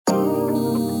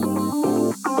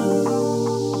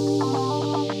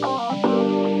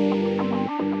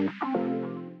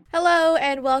Hello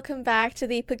and welcome back to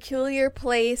the Peculiar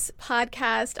Place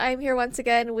podcast. I'm here once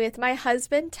again with my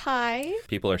husband, Ty.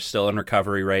 People are still in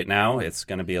recovery right now. It's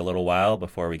going to be a little while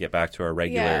before we get back to our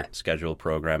regular scheduled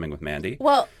programming with Mandy.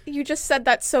 Well, you just said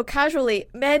that so casually.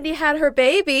 Mandy had her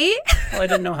baby. Well, I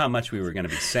didn't know how much we were going to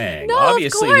be saying. No,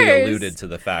 obviously, of course. we alluded to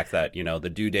the fact that, the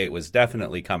due date was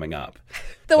definitely coming up.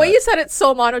 The way you said it's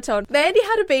so monotone. Mandy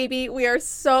had a baby. We are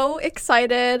so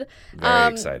excited.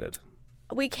 Very excited.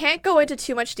 We can't go into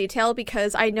too much detail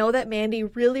because I know that Mandy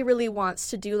really, really wants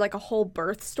to do like a whole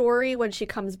birth story when she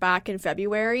comes back in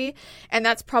February. And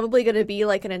that's probably going to be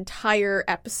like an entire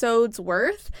episode's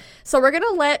worth. So we're going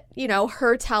to let,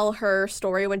 her tell her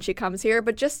story when she comes here.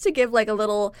 But just to give like a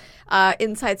little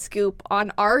inside scoop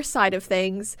on our side of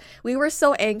things, we were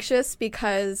so anxious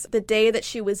because the day that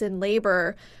she was in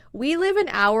labor, we live an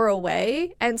hour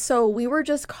away, and so we were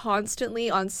just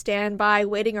constantly on standby,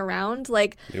 waiting around.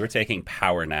 Like, we were taking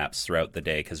power naps throughout the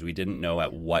day because we didn't know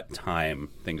at what time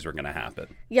things were going to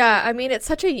happen. Yeah, I mean, it's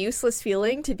such a useless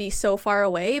feeling to be so far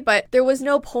away, but there was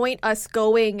no point us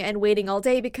going and waiting all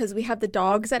day because we have the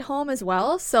dogs at home as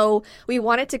well. So we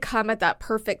wanted to come at that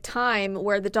perfect time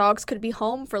where the dogs could be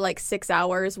home for like 6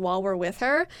 hours while we're with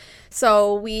her.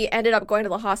 So we ended up going to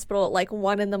the hospital at like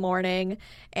 1 a.m,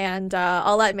 and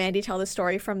I'll let Mandy tell the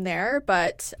story from there,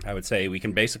 but I would say we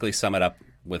can basically sum it up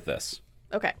with this.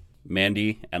 Okay.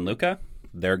 Mandy and Luca,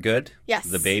 they're good. Yes.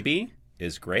 The baby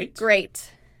is great.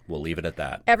 Great. We'll leave it at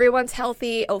that. Everyone's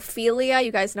healthy. Ophelia,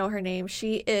 you guys know her name.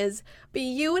 She is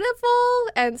beautiful.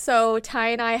 And so Ty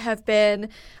and I have been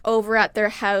over at their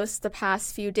house the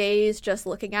past few days just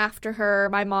looking after her.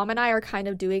 My mom and I are kind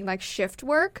of doing like shift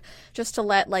work just to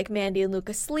let like Mandy and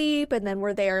Luca sleep. And then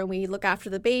we're there and we look after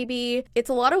the baby. It's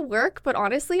a lot of work, but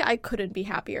honestly, I couldn't be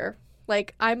happier.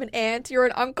 Like, I'm an aunt, you're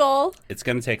an uncle. It's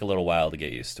going to take a little while to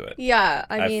get used to it. Yeah,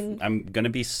 I'm going to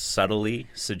be subtly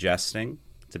suggesting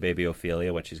to baby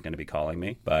Ophelia what she's going to be calling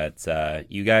me. But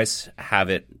you guys have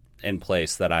it in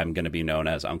place that I'm going to be known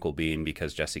as Uncle Bean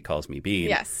because Jessii calls me Bean.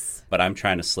 Yes. But I'm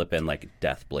trying to slip in like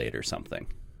Deathblade or something.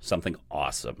 Something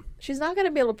awesome. She's not going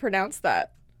to be able to pronounce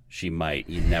that. She might.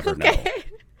 You never know.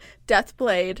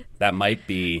 Deathblade. That might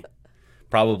be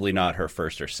probably not her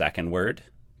first or second word,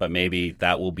 but maybe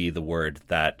that will be the word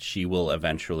that she will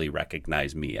eventually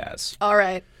recognize me as. All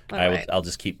right. I'll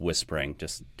just keep whispering,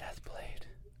 just Deathblade.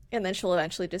 And then she'll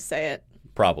eventually just say it.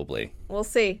 Probably. We'll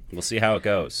see. We'll see how it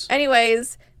goes.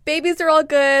 Anyways, babies are all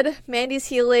good. Mandy's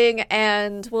healing,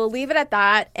 and we'll leave it at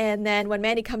that. And then when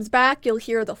Mandy comes back, you'll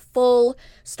hear the full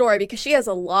story because she has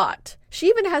a lot. She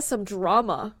even has some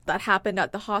drama that happened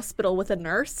at the hospital with a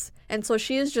nurse. And so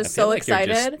she is just so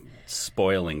excited. You're just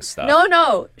spoiling stuff.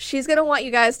 No. She's going to want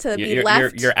you guys to be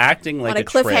left you're acting like on a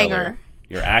cliffhanger. Trailer.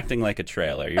 You're acting like a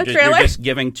trailer. You're trailer? You're just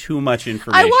giving too much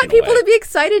information I want people away. to be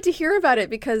excited to hear about it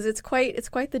because it's quite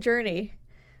the journey.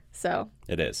 So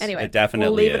it is. Anyway, it definitely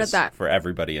we'll leave is it at that. For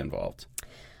everybody involved.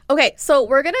 Okay, so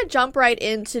we're going to jump right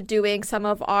into doing some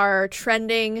of our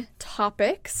trending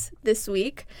topics this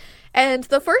week. And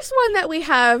the first one that we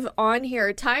have on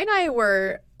here, Ty and I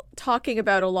were talking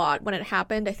about a lot when it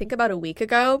happened, I think about a week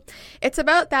ago. It's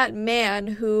about that man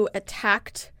who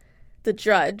attacked the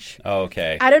judge. Oh,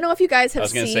 okay. I don't know if you guys have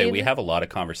seen... I was going to say, we have a lot of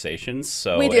conversations,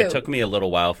 so we do. It took me a little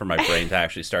while for my brain to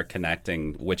actually start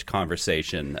connecting which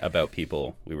conversation about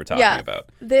people we were talking about.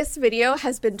 This video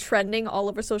has been trending all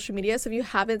over social media, so if you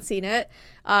haven't seen it,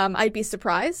 I'd be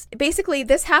surprised. Basically,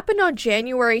 this happened on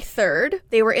January 3rd.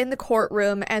 They were in the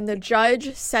courtroom, and the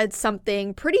judge said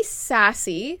something pretty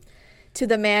sassy to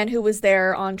the man who was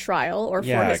there on trial or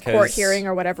for his court hearing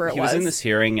or whatever it was. He was in this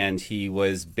hearing and he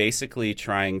was basically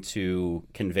trying to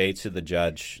convey to the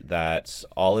judge that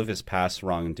all of his past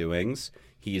wrongdoings,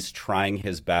 he's trying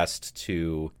his best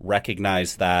to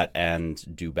recognize that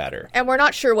and do better. And we're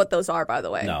not sure what those are, by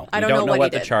the way. No, I don't know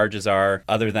what the charges are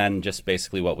other than just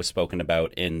basically what was spoken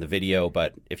about in the video.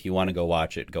 But if you want to go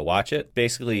watch it, go watch it.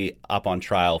 Basically up on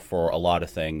trial for a lot of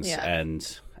things. Yeah.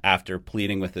 And after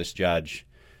pleading with this judge,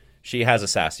 she has a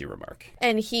sassy remark.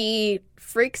 And he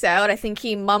freaks out. I think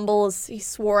he mumbles, he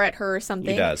swore at her or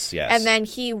something. He does, yes. And then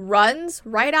he runs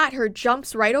right at her,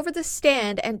 jumps right over the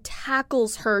stand, and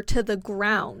tackles her to the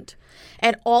ground.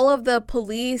 And all of the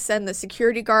police and the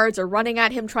security guards are running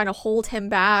at him, trying to hold him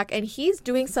back. And he's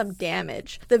doing some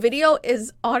damage. The video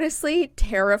is honestly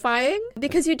terrifying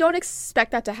because you don't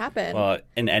expect that to happen. Well,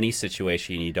 in any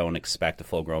situation, you don't expect a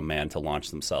full-grown man to launch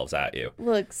themselves at you.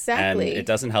 Well, exactly. And it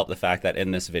doesn't help the fact that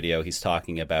in this video, he's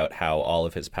talking about how all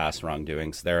of his past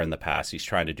wrongdoings, they're in the past. He's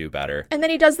trying to do better. And then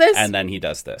he does this? And then he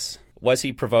does this. Was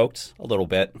he provoked? A little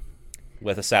bit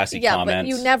with a sassy comment.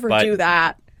 Yeah, but you never do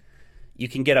that. You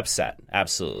can get upset,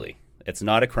 absolutely. It's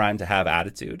not a crime to have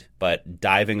attitude, but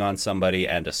diving on somebody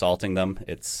and assaulting them,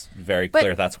 it's very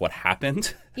clear that's what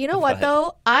happened. You know what,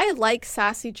 though? I like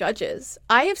sassy judges.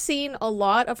 I have seen a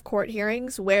lot of court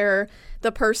hearings where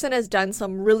the person has done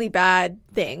some really bad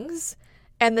things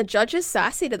and the judge is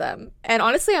sassy to them. And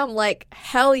honestly, I'm like,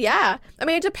 hell yeah. I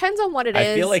mean, it depends on what it is.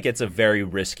 I feel like it's a very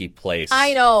risky place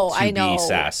to be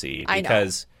sassy.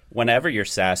 Because whenever you're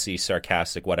sassy,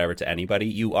 sarcastic, whatever to anybody,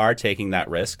 you are taking that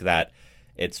risk that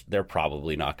they're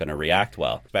probably not going to react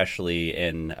well, especially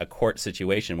in a court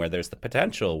situation where there's the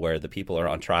potential where the people are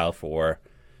on trial for,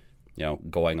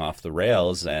 going off the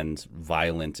rails and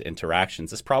violent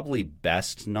interactions. It's probably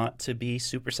best not to be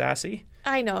super sassy.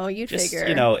 I know, you'd figure.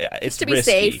 It's to be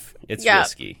risky. Safe. It's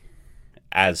risky,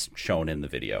 as shown in the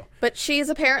video. But she's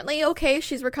apparently okay.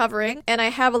 She's recovering. And I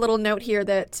have a little note here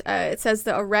that it says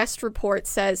the arrest report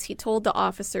says he told the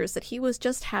officers that he was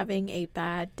just having a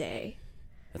bad day.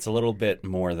 It's a little bit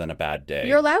more than a bad day.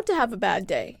 You're allowed to have a bad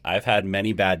day. I've had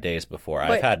many bad days before.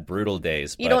 I've had brutal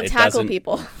days. But you don't tackle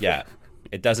people. Yeah.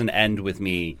 It doesn't end with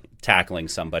me tackling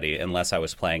somebody unless I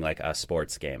was playing like a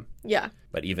sports game. Yeah.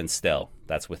 But even still,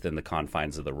 that's within the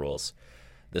confines of the rules.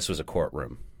 This was a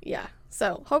courtroom. Yeah.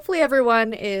 So hopefully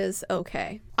everyone is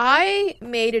okay. I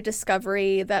made a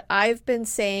discovery that I've been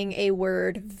saying a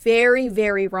word very,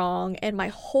 very wrong, and my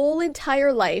whole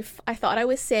entire life I thought I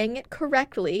was saying it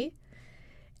correctly.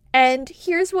 And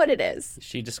here's what it is.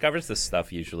 She discovers this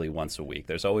stuff usually once a week.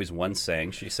 There's always one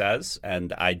saying she says,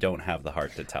 and I don't have the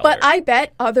heart to tell her. But I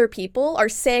bet other people are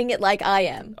saying it like I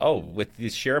am. Oh, with the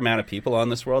sheer amount of people on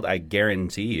this world, I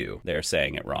guarantee you they're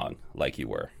saying it wrong, like you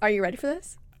were. Are you ready for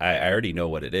this? I already know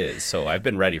what it is, so I've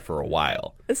been ready for a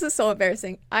while. This is so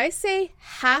embarrassing. I say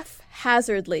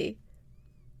haphazardly.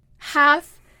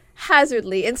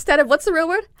 Haphazardly. Instead of, what's the real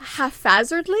word?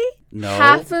 Haphazardly? No.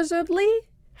 Haphazardly?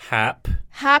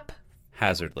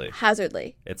 Haphazardly.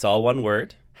 Hazardly. It's all one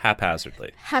word.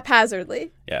 Haphazardly.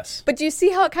 Haphazardly. Yes. But do you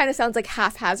see how it kind of sounds like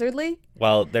haphazardly?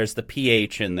 Well, there's the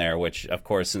PH in there, which, of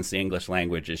course, since the English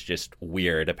language is just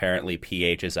weird, apparently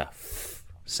PH is a f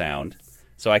sound.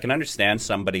 So I can understand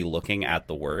somebody looking at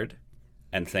the word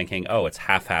and thinking, oh, it's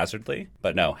haphazardly.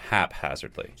 But no,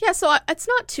 haphazardly. Yeah, so it's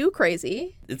not too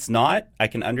crazy. It's not. I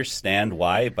can understand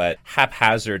why, but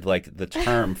haphazard, like the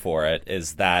term for it,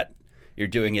 is that you're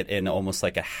doing it in almost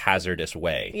like a hazardous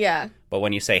way. Yeah. But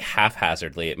when you say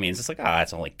haphazardly, it means it's like,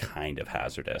 it's only kind of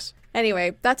hazardous.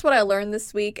 Anyway, that's what I learned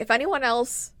this week. If anyone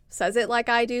else says it like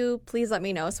I do, please let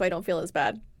me know so I don't feel as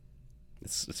bad.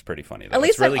 It's pretty funny, though. At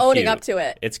least really I'm owning cute. up to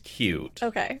it. It's cute.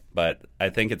 Okay. But I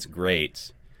think it's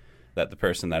great that the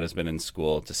person that has been in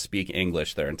school to speak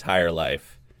English their entire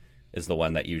life is the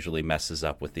one that usually messes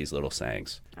up with these little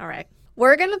sayings. All right.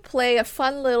 We're going to play a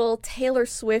fun little Taylor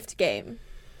Swift game.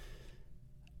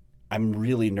 I'm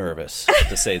really nervous,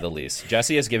 to say the least.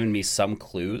 Jessii has given me some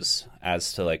clues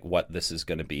as to like what this is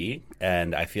going to be,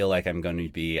 and I feel like I'm going to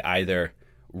be either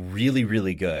really,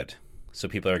 really good, so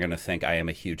people are going to think I am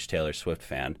a huge Taylor Swift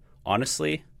fan.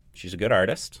 Honestly, she's a good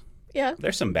artist. Yeah.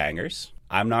 There's some bangers.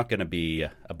 I'm not going to be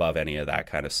above any of that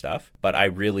kind of stuff, but I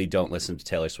really don't listen to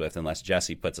Taylor Swift unless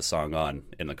Jessii puts a song on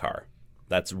in the car.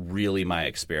 That's really my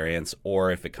experience,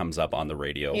 or if it comes up on the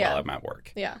radio while I'm at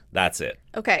work. Yeah. That's it.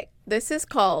 Okay, this is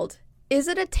called, is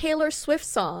it a Taylor Swift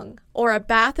song or a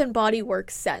Bath & Body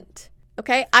Works scent?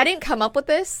 Okay, I didn't come up with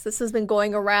this. This has been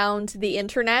going around the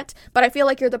internet, but I feel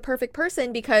like you're the perfect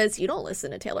person because you don't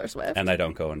listen to Taylor Swift. And I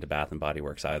don't go into Bath & Body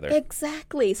Works either.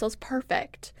 Exactly, so it's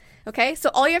perfect. Okay, so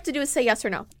all you have to do is say yes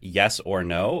or no. Yes or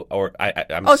no, or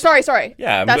I'm. Oh, sorry.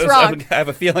 Yeah, that's wrong. I have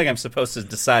a feeling I'm supposed to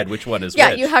decide which one is which.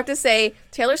 Yeah, you have to say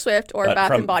Taylor Swift or Bath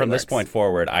 & Body Works. From this point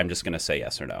forward, I'm just going to say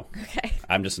yes or no. Okay.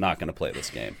 I'm just not going to play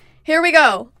this game. Here we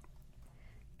go.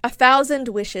 1,000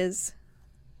 Wishes.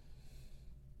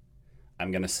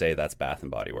 I'm going to say that's Bath &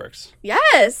 Body Works.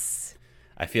 Yes.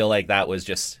 I feel like that was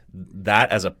just that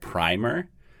as a primer.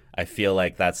 I feel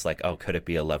like that's like, oh, could it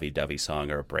be a lovey-dovey song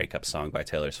or a breakup song by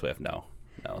Taylor Swift? No,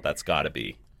 that's got to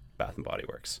be Bath & Body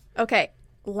Works. Okay,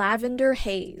 Lavender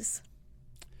Haze.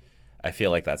 I feel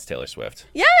like that's Taylor Swift.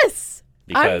 Yes!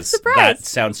 Because I'm surprised. that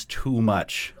sounds too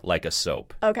much like a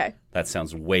soap. Okay. That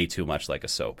sounds way too much like a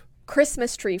soap.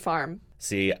 Christmas Tree Farm.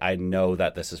 See, I know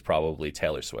that this is probably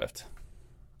Taylor Swift.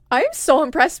 I am so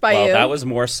impressed by you. Well, that was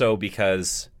more so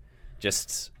because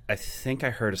I think I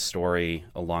heard a story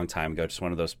a long time ago, just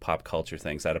one of those pop culture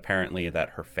things, that apparently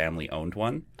that her family owned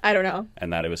one. I don't know.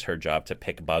 And that it was her job to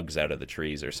pick bugs out of the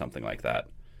trees or something like that.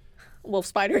 Wolf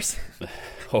spiders.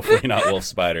 Hopefully not wolf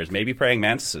spiders. Maybe praying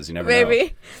mantises. You never know.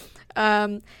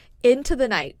 Maybe. Into the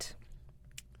Night.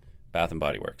 Bath &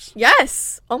 Body Works.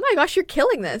 Yes. Oh my gosh, you're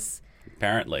killing this.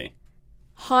 Apparently.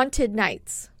 Haunted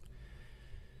Nights.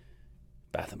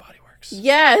 Bath and Body Works.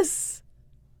 Yes.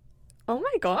 Oh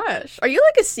my gosh. Are you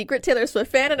like a secret Taylor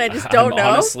Swift fan and I just don't know?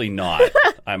 I'm honestly not.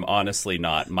 I'm honestly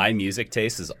not. My music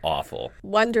taste is awful.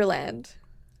 Wonderland.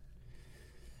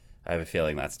 I have a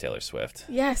feeling that's Taylor Swift.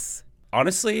 Yes.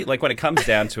 Honestly, like when it comes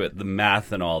down to it, the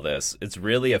math and all this, it's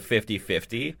really a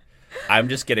 50-50. I'm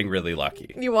just getting really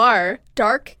lucky. You are.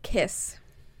 Dark Kiss.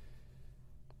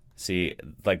 See,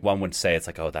 like one would say it's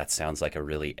like, oh, that sounds like a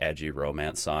really edgy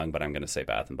romance song, but I'm going to say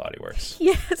Bath and Body Works.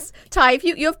 Yes. Ty, if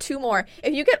you have two more.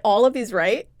 If you get all of these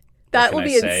right, that will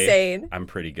be insane. I'm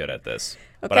pretty good at this.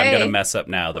 Okay. But I'm going to mess up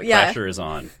now. The pressure is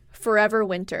on. Forever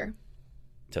Winter.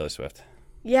 Taylor Swift.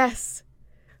 Yes.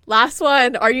 Last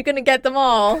one. Are you going to get them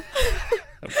all?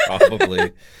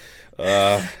 Probably.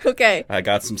 Okay. I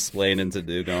got some splaining to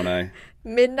do, don't I?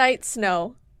 Midnight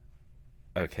Snow.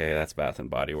 Okay, that's Bath and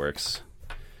Body Works.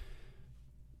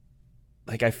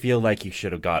 Like, I feel like you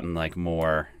should have gotten, like,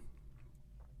 more,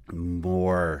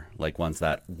 like, ones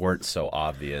that weren't so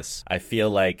obvious. I feel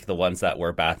like the ones that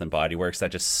were Bath and Body Works,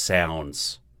 that just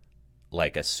sounds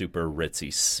like a super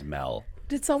ritzy smell.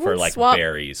 Did someone for, like,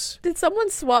 berries. Did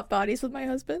someone swap bodies with my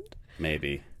husband?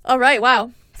 Maybe. All right,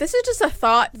 wow. This is just a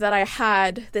thought that I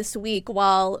had this week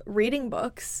while reading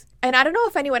books. And I don't know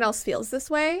if anyone else feels this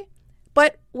way,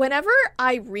 but whenever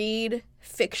I read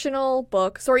fictional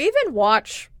books or even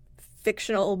watch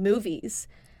fictional movies,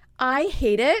 I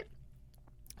hate it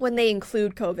when they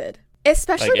include COVID.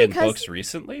 Especially like because in books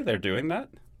recently, they're doing that?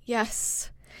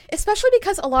 Yes. Especially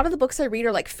because a lot of the books I read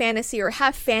are like fantasy or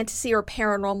have fantasy or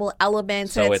paranormal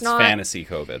elements. So and it's not fantasy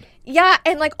COVID. Yeah,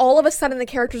 and like all of a sudden the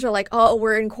characters are like, oh,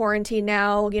 we're in quarantine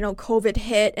now, you know, COVID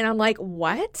hit. And I'm like,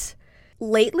 what?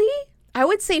 Lately, I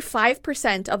would say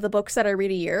 5% of the books that I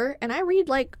read a year, and I read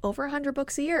like over 100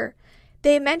 books a year,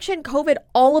 they mention COVID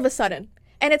all of a sudden.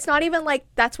 And it's not even like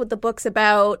that's what the book's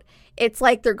about. It's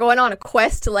like they're going on a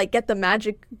quest to like get the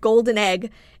magic golden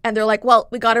egg. And they're like, well,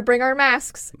 we got to bring our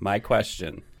masks. My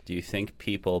question, do you think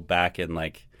people back in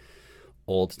like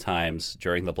old times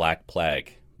during the Black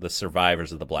Plague, the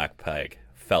survivors of the Black Plague,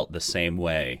 felt the same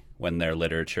way when their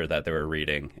literature that they were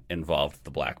reading involved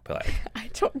the Black Plague? I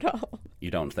don't know.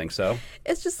 You don't think so?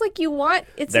 It's just like you want,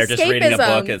 it's They're escapism. just reading a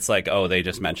book. It's like, oh, they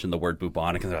just mentioned the word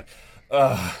bubonic. And they're like,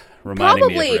 ugh. Reminding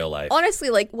me of real life.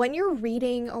 Honestly, like when you're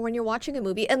reading or when you're watching a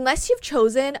movie, unless you've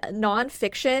chosen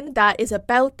nonfiction that is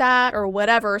about that or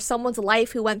whatever, someone's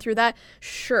life who went through that,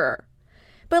 sure.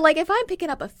 But like if I'm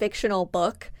picking up a fictional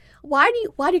book, why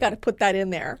do you got to put that in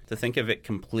there? To think of it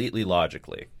completely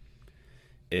logically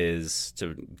is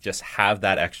to just have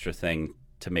that extra thing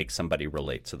to make somebody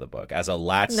relate to the book as a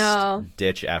last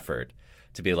ditch effort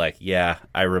to be like, yeah,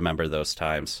 I remember those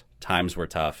times. Times were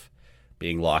tough,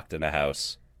 being locked in a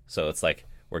house. So it's like,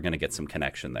 we're going to get some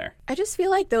connection there. I just feel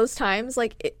like those times,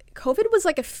 like COVID was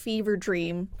like a fever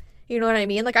dream. You know what I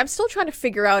mean? Like I'm still trying to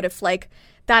figure out if like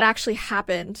that actually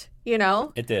happened, you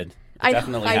know? It did. It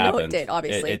definitely happened. I know it did,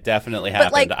 obviously. It definitely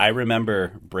happened. Like, I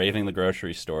remember braving the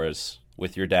grocery stores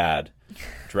with your dad,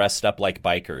 dressed up like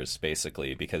bikers,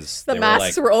 basically, because the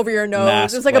masks were over your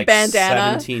nose. It was like a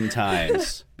bandana. 17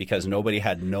 times because nobody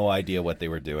had no idea what they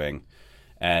were doing.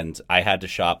 And I had to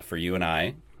shop for you and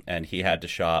I. And he had to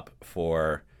shop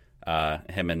for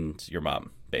him and your mom,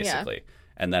 basically. Yeah.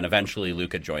 And then eventually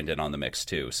Luca joined in on the mix,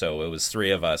 too. So it was three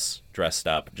of us dressed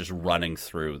up, just running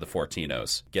through the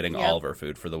Fortinos, getting all of our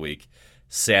food for the week,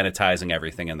 sanitizing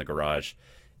everything in the garage.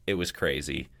 It was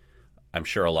crazy. I'm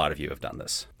sure a lot of you have done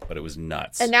this, but it was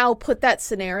nuts. And now put that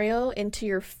scenario into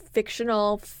your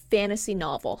fictional fantasy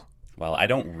novel. Well, I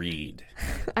don't read,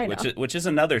 I know. which is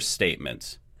another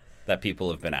statement that people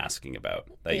have been asking about,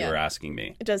 that you were asking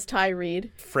me. Does Ty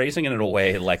read? Phrasing it in a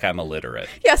way like I'm illiterate.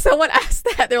 Yeah, someone asked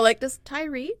that. They're like, does Ty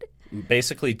read?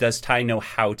 Basically, does Ty know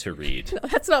how to read? No,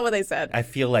 that's not what they said. I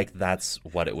feel like that's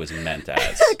what it was meant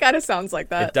as. It kind of sounds like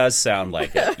that. It does sound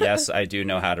like it. Yes, I do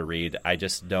know how to read. I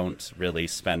just don't really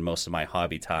spend most of my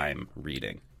hobby time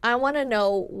reading. I want to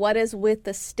know what is with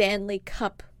the Stanley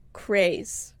Cup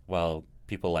craze. Well,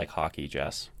 people like hockey,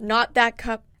 Jess. Not that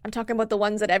cup. I'm talking about the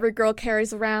ones that every girl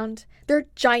carries around. They're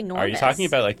ginormous. Are you talking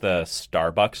about like the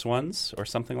Starbucks ones or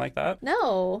something like that?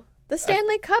 No. The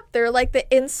Stanley Cup, they're like the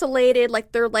insulated,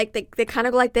 like they're like, they kind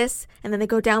of go like this, and then they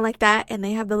go down like that, and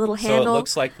they have the little handle. So it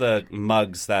looks like the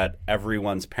mugs that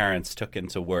everyone's parents took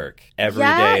into work every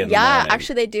day in the morning.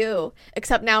 Actually they do.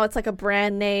 Except now it's like a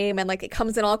brand name, and like it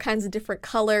comes in all kinds of different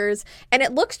colors, and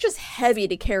it looks just heavy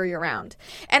to carry around.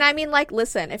 And I mean, like,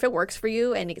 listen, if it works for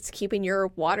you and it's keeping your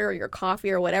water or your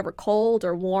coffee or whatever cold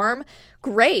or warm,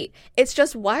 great. It's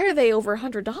just, why are they over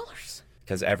 $100?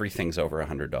 Because everything's over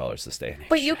 $100 this day and age.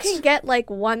 But you can get like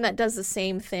one that does the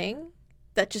same thing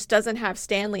that just doesn't have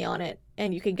Stanley on it,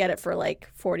 and you can get it for like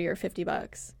 $40 or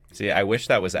 $50. See, I wish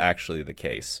that was actually the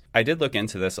case. I did look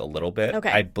into this a little bit.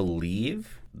 Okay. I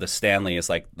believe the Stanley is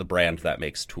like the brand that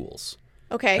makes tools.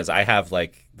 Okay. Because I have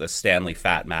like the Stanley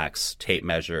Fat Max tape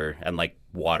measure and like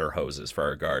water hoses for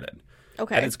our garden.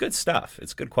 Okay. And it's good stuff.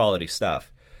 It's good quality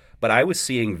stuff. But I was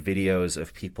seeing videos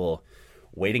of people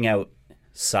waiting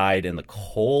outside in the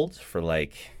cold for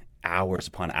like hours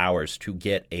upon hours to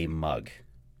get a mug.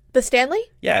 The Stanley?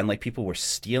 Yeah, and like people were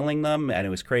stealing them, and it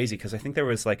was crazy because I think there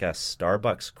was like a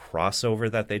Starbucks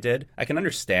crossover that they did. I can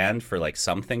understand for like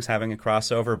some things having a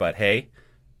crossover, but hey,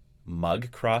 mug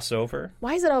crossover?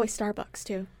 Why is it always Starbucks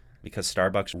too? Because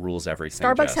Starbucks rules everything.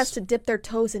 Starbucks Jess. has to dip their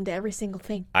toes into every single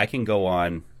thing. I can go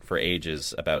on for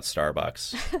ages about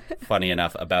Starbucks. Funny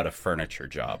enough, about a furniture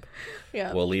job.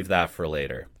 Yeah. We'll leave that for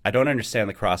later. I don't understand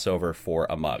the crossover for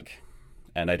a mug.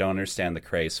 And I don't understand the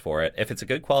craze for it. If it's a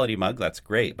good quality mug, that's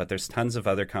great. But there's tons of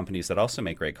other companies that also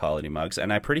make great quality mugs.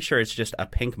 And I'm pretty sure it's just a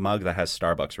pink mug that has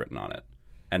Starbucks written on it.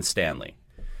 And Stanley.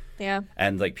 Yeah.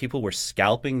 And like people were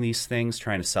scalping these things,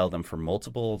 trying to sell them for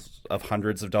multiples of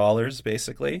hundreds of dollars,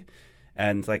 basically.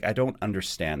 And like, I don't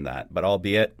understand that. But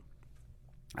albeit,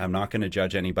 I'm not going to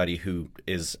judge anybody who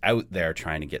is out there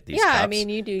trying to get these cups. I mean,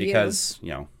 you do because,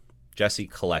 you know,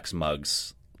 Jessii collects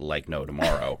mugs like no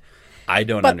tomorrow. I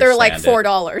don't but they're like understand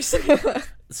 $4.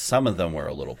 Some of them were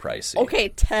a little pricey. Okay,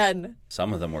 10.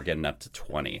 Some of them were getting up to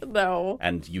 20. No.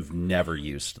 And you've never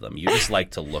used them. You just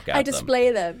like to look at them. I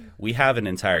display them. We have an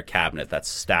entire cabinet that's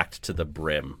stacked to the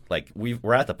brim. Like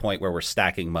we're at the point where we're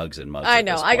stacking mugs and mugs. I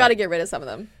know. I got to get rid of some of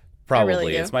them. Probably.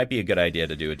 Really It might be a good idea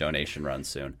to do a donation run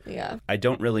soon. Yeah. I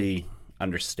don't really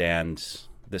understand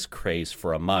this craze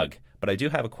for a mug, but I do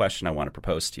have a question I want to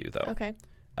propose to you, though. Okay.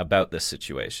 About this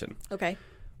situation. Okay.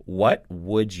 What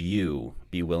would you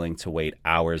be willing to wait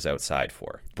hours outside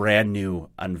for? Brand new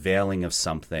unveiling of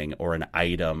something or an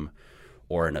item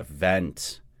or an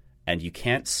event, and you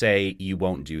can't say you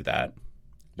won't do that.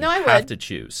 You No, I have would. to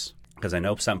choose. Because I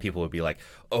know some people would be like,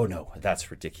 oh no, that's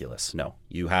ridiculous. No,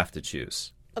 you have to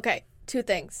choose. Okay, 2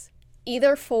 things.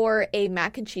 Either for a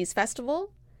mac and cheese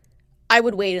festival, I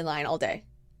would wait in line all day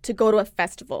to go to a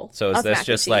festival. So is of this mac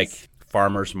just and like cheese.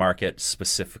 farmer's market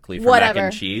specifically for mac Whatever.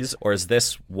 and cheese? Or is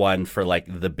this one for like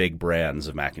the big brands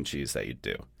of mac and cheese that you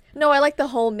do? No, I like the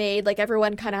homemade. Like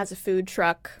everyone kind of has a food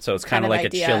truck. So it's kind of like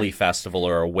idea. a chili festival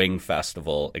or a wing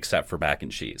festival, except for mac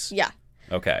and cheese. Yeah.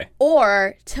 Okay.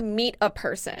 Or to meet a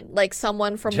person, like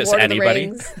someone from Just Lord anybody?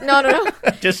 of the Rings.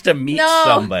 No. Just to meet No.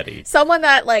 somebody. Someone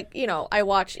that, like, you know, I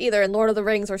watch either in Lord of the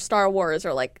Rings or Star Wars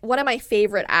or, like, one of my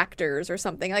favorite actors or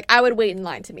something. Like, I would wait in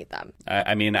line to meet them.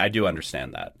 I mean, I do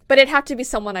understand that. But it'd have to be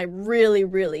someone I really,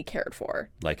 really cared for.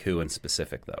 Like who in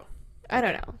specific, though? I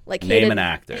don't know. Like Name an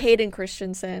actor. Hayden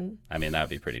Christensen. I mean, that would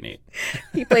be pretty neat.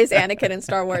 He plays Anakin in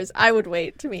Star Wars. I would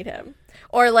wait to meet him.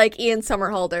 Or, like, Ian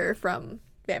Somerhalder from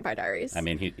Vampire Diaries. I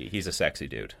mean, he's a sexy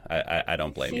dude. I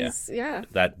don't blame you. Yeah.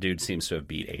 That dude seems to have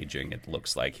beat aging. It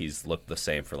looks like he's looked the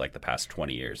same for like the past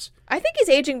 20 years. I think he's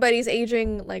aging, but he's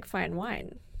aging like fine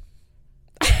wine.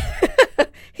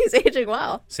 He's aging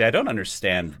well. See, I don't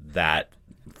understand that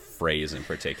phrase in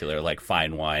particular, like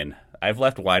fine wine. I've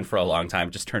left wine for a long time.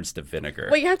 It just turns to vinegar.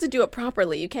 Well, you have to do it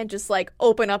properly. You can't just like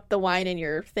open up the wine in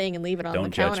your thing and leave it on Don't the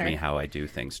counter. judge me how I do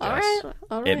things, Jess.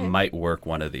 All right. It might work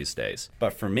one of these days.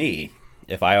 But for me,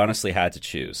 if I honestly had to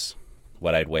choose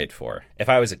what I'd wait for, if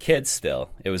I was a kid still,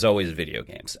 it was always video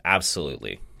games.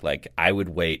 Absolutely. Like, I would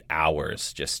wait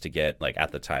hours just to get, like,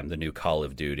 at the time, the new Call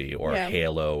of Duty or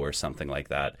Halo or something like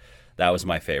that. That was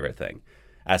my favorite thing.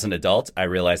 As an adult, I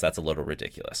realize that's a little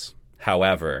ridiculous.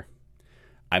 However,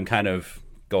 I'm kind of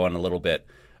going a little bit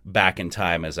back in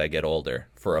time as I get older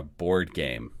for a board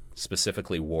game,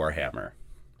 specifically Warhammer.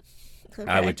 Okay.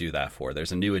 I would do that for.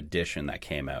 There's a new edition that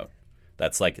came out.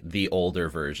 That's like the older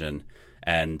version.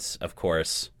 And of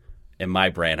course, in my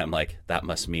brain, I'm like, that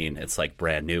must mean it's like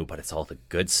brand new, but it's all the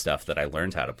good stuff that I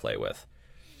learned how to play with.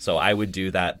 So I would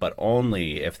do that, but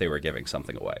only if they were giving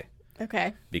something away.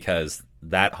 Okay. Because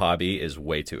that hobby is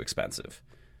way too expensive.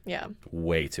 Yeah.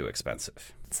 Way too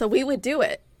expensive. So we would do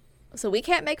it. So we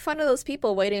can't make fun of those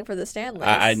people waiting for the Stanleys.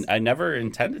 I never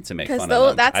intended to make fun of 'Cause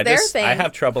them. that's their thing. I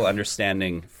have trouble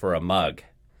understanding for a mug,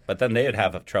 but then they would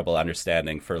have trouble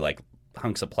understanding for like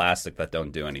hunks of plastic that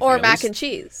don't do anything. Or At mac least- and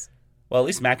cheese. Well, at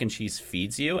least mac and cheese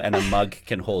feeds you, and a mug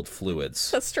can hold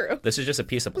fluids. That's true. This is just a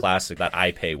piece of plastic that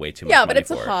I pay way too much Yeah, money but it's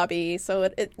for. a hobby, so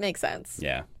it makes sense.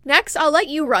 Yeah. Next, I'll let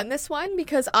you run this one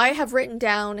because I have written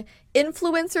down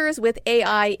influencers with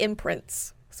AI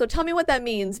imprints. So tell me what that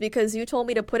means because you told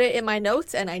me to put it in my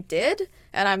notes and I did,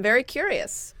 and I'm very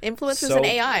curious. Influencers and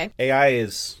AI. AI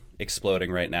is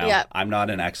exploding right now. Yeah. I'm not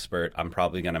an expert. I'm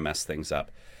probably going to mess things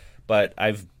up. But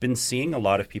I've been seeing a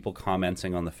lot of people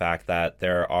commenting on the fact that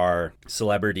there are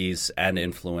celebrities and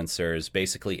influencers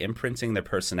basically imprinting their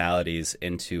personalities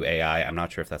into AI. I'm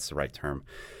not sure if that's the right term,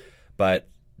 but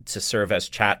to serve as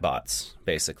chatbots,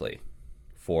 basically,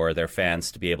 for their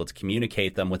fans to be able to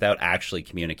communicate them without actually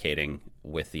communicating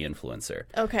with the influencer.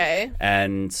 Okay.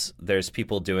 And there's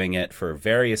people doing it for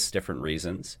various different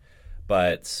reasons.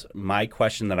 But my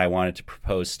question that I wanted to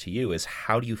propose to you is,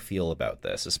 how do you feel about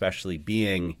this, especially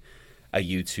being a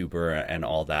YouTuber and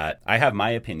all that? I have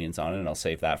my opinions on it, and I'll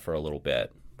save that for a little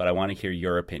bit. But I want to hear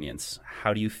your opinions.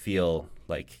 How do you feel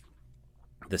like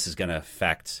this is going to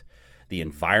affect the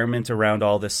environment around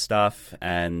all this stuff,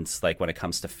 and like when it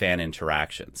comes to fan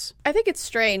interactions? I think it's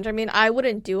strange. I mean, I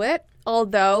wouldn't do it,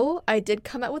 although I did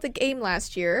come out with a game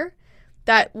last year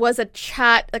that was a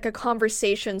chat, like a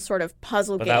conversation sort of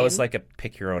puzzle game. But that was like a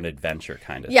pick your own adventure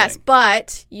kind of thing. Yes,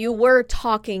 but you were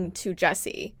talking to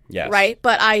Jessii, yes. right?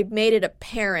 But I made it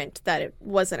apparent that it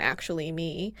wasn't actually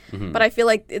me. Mm-hmm. But I feel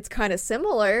like it's kind of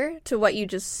similar to what you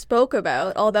just spoke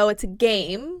about, although it's a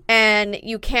game and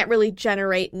you can't really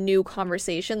generate new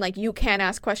conversation. Like, you can't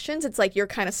ask questions. It's like you're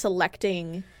kind of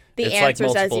selecting the it's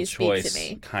answers like as you choice,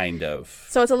 speak to me. Kind of.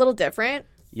 So it's a little different.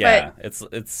 Yeah, but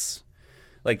it's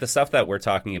like the stuff that we're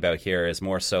talking about here is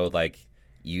more so like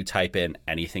you type in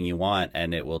anything you want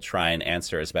and it will try and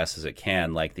answer as best as it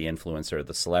can, like the influencer or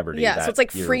the celebrity. Yeah, that so it's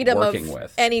like you're freedom working of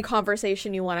with. any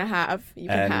conversation you want to have, you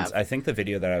can And have. I think the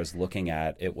video that I was looking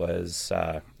at, it was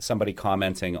somebody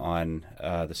commenting on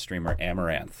the streamer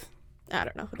Amaranth. I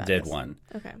don't know who that did is. one.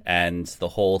 Okay. And the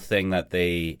whole thing that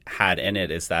they had in it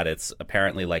is that it's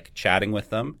apparently like chatting with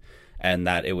them, and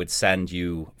that it would send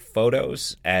you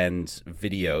photos and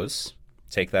videos,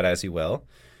 take that as you will,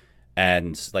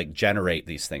 and like generate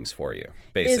these things for you,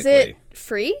 basically. Is it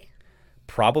free?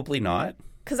 Probably not.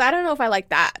 Because I don't know if I like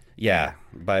that. Yeah,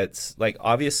 but like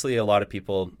obviously a lot of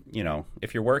people, you know,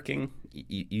 if you're working,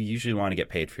 you usually want to get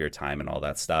paid for your time and all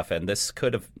that stuff. And this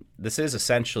is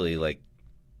essentially like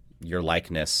your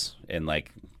likeness in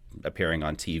like appearing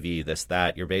on TV, this,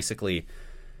 that. You're basically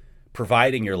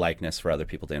providing your likeness for other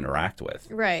people to interact with.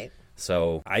 Right.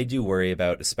 So I do worry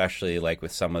about, especially like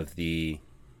with some of the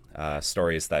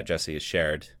stories that Jessii has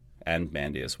shared, and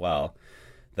Mandy as well,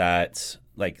 that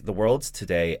like the world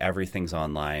today, everything's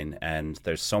online, and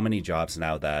there's so many jobs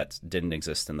now that didn't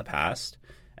exist in the past.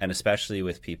 And especially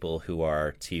with people who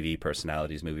are TV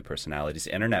personalities, movie personalities,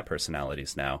 internet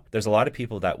personalities now, there's a lot of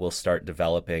people that will start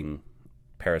developing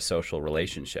parasocial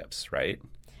relationships, right?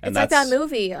 And it's like that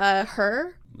movie,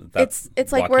 Her. It's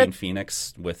like Joaquin where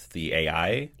Phoenix with the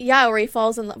AI. Yeah, where he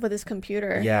falls in love with his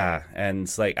computer. Yeah,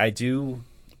 and like I do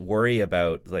worry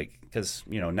about like, because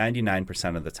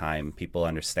 99% of the time people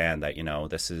understand that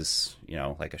this is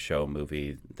like a show,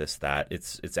 movie, this, that.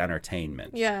 It's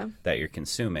entertainment. Yeah. That you're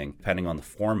consuming, depending on the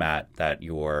format that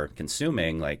you're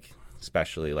consuming, like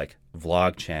especially like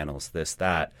vlog channels, this,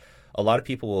 that. A lot of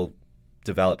people will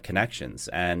develop connections,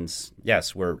 and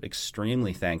yes, we're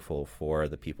extremely thankful for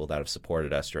the people that have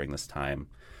supported us during this time,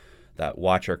 that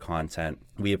watch our content.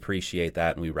 We appreciate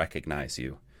that and we recognize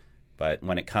you. But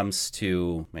when it comes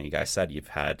to, you guys said you've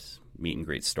had meet and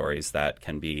greet stories that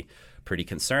can be pretty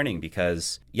concerning,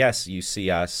 because yes, you see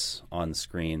us on the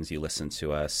screens, you listen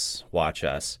to us, watch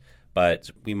us, but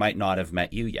we might not have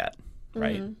met you yet,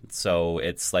 right? Mm-hmm. So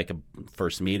it's like a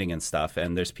first meeting and stuff,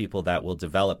 and there's people that will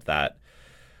develop that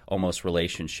almost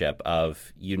relationship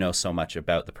of so much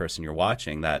about the person you're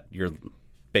watching that you're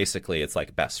basically, it's like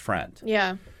a best friend.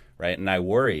 Yeah. Right. And I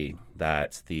worry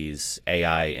that these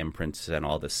AI imprints and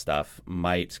all this stuff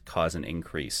might cause an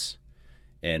increase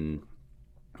in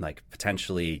like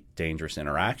potentially dangerous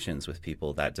interactions with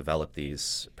people that develop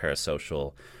these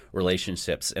parasocial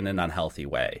relationships in an unhealthy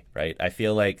way. Right. I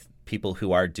feel like people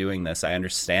who are doing this, I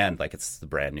understand like it's the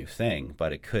brand new thing,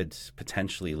 but it could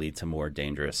potentially lead to more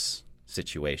dangerous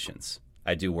situations.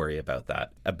 I do worry about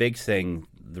that. A big thing,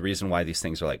 the reason why these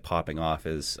things are like popping off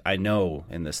is I know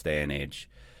in this day and age,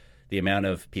 the amount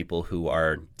of people who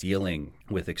are dealing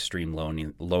with extreme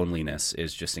loneliness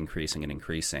is just increasing and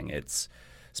increasing. It's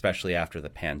especially after the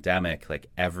pandemic, like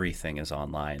everything is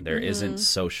online. There isn't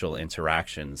social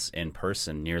interactions in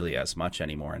person nearly as much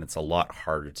anymore. And it's a lot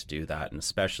harder to do that. And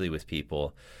especially with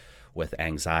people with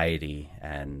anxiety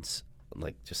and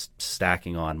like just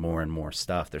stacking on more and more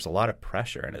stuff, there's a lot of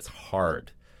pressure and it's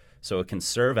hard. So it can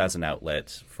serve as an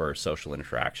outlet for social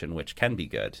interaction, which can be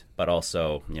good, but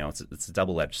also, it's a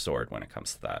double-edged sword when it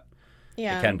comes to that.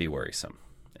 Yeah. It can be worrisome,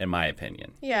 in my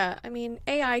opinion. Yeah, I mean,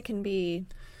 AI can be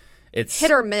hit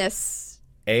or miss.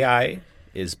 AI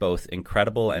is both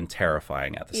incredible and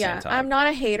terrifying at the same time. I'm not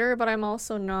a hater, but I'm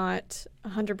also not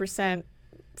 100%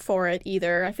 for it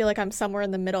either. I feel like I'm somewhere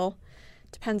in the middle.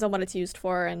 Depends on what it's used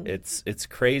for. And it's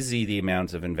crazy the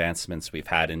amount of advancements we've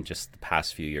had in just the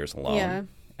past few years alone. Yeah.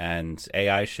 And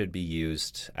AI should be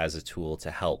used as a tool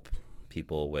to help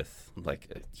people with like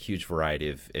a huge variety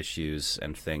of issues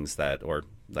and things that, or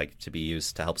like to be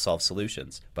used to help solve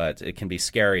solutions. But it can be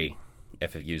scary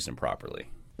if it's used improperly.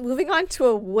 Moving on to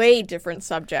a way different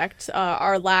subject,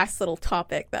 our last little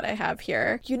topic that I have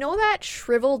here. You know that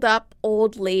shriveled up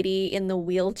old lady in the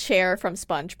wheelchair from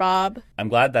SpongeBob? I'm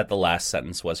glad that the last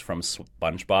sentence was from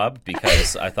SpongeBob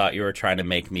because I thought you were trying to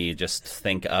make me just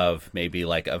think of maybe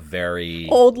like a very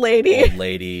old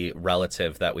lady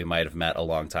relative that we might have met a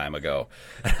long time ago.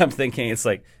 I'm thinking it's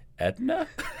like, Edna?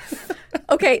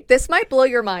 Okay, this might blow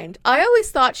your mind. I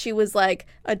always thought she was like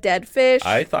a dead fish.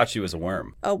 I thought she was a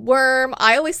worm. A worm.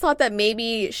 I always thought that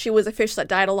maybe she was a fish that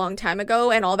died a long time ago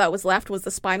and all that was left was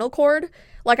the spinal cord.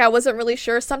 Like, I wasn't really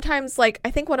sure. Sometimes, like, I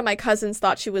think one of my cousins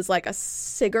thought she was like a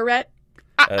cigarette.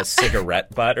 A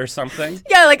cigarette butt or something?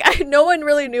 Yeah, like, no one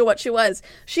really knew what she was.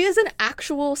 She is an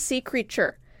actual sea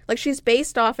creature. Like, she's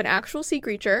based off an actual sea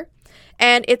creature,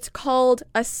 and it's called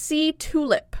a sea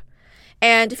tulip.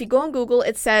 And if you go on Google,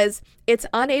 it says it's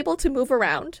unable to move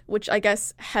around, which I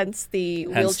guess hence the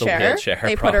wheelchair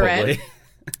they put her in.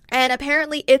 And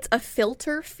apparently it's a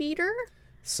filter feeder.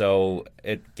 So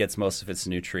it gets most of its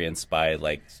nutrients by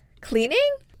like cleaning?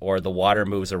 Or the water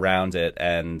moves around it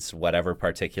and whatever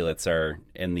particulates are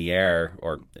in the air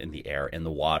or in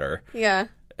the water. Yeah.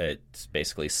 It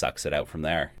basically sucks it out from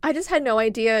there. I just had no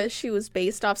idea she was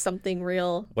based off something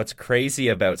real. What's crazy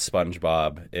about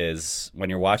SpongeBob is when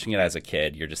you're watching it as a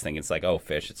kid, you're just thinking it's like, oh,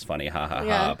 fish, it's funny, ha ha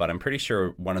ha. But I'm pretty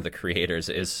sure one of the creators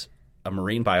is a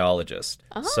marine biologist.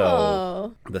 Oh.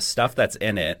 So the stuff that's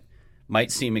in it might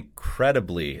seem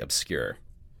incredibly obscure,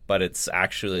 but it's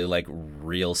actually like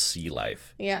real sea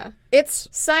life. Yeah. It's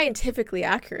scientifically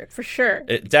accurate, for sure.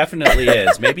 It definitely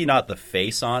is. Maybe not the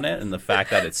face on it and the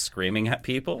fact that it's screaming at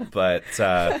people, but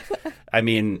I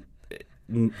mean,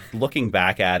 looking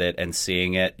back at it and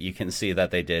seeing it, you can see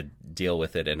that they did deal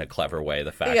with it in a clever way.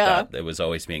 The fact that it was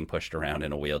always being pushed around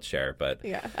in a wheelchair. But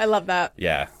yeah, I love that.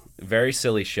 Yeah. Very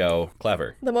silly show.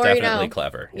 Clever. The more Definitely you know.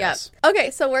 Clever. Yeah. Yes.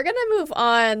 Okay, so we're going to move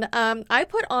on. I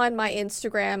put on my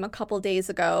Instagram a couple days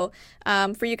ago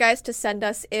for you guys to send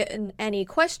us in any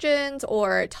questions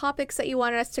or topics that you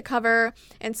wanted us to cover.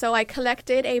 And so I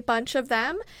collected a bunch of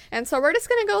them. And so we're just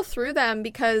going to go through them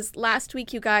because last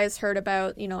week you guys heard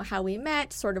about, you know, how we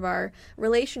met, sort of our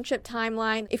relationship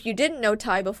timeline. If you didn't know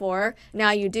Ty before, now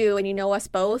you do, and you know us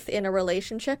both in a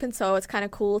relationship. And so it's kind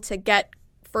of cool to get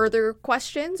further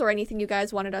questions or anything you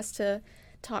guys wanted us to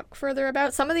talk further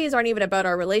about. Some of these aren't even about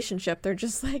our relationship. They're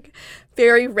just like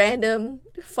very random,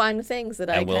 fun things that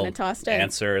I kind of tossed in.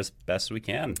 Answer as best we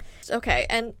can. Okay,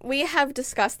 and we have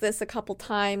discussed this a couple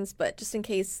times, but just in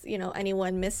case, you know,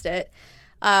 anyone missed it,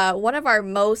 one of our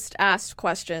most asked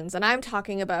questions, and I'm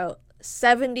talking about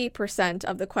 70%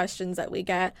 of the questions that we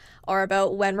get are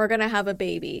about when we're going to have a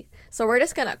baby. So we're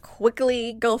just going to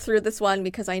quickly go through this one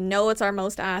because I know it's our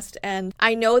most asked and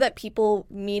I know that people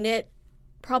mean it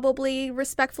probably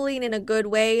respectfully and in a good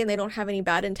way and they don't have any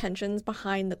bad intentions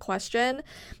behind the question.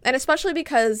 And especially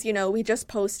because, you know, we just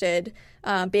posted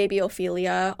baby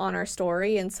Ophelia on our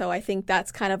story, and so I think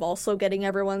that's kind of also getting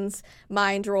everyone's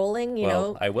mind rolling, you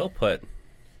know. I will put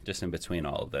just in between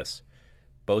all of this,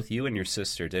 both you and your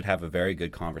sister did have a very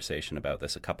good conversation about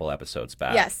this a couple episodes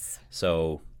back. Yes.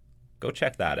 So go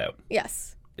check that out.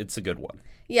 Yes. It's a good one.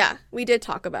 Yeah, we did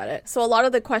talk about it. So a lot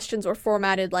of the questions were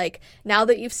formatted like, now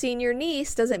that you've seen your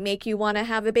niece, does it make you want to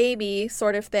have a baby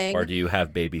sort of thing? Or do you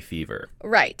have baby fever?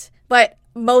 Right. But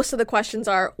most of the questions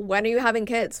are, when are you having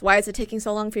kids? Why is it taking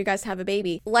so long for you guys to have a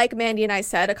baby? Like Mandy and I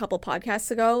said a couple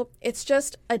podcasts ago, it's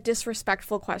just a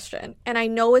disrespectful question. And I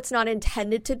know it's not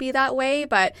intended to be that way,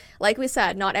 but like we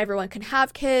said, not everyone can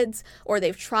have kids, or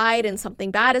they've tried and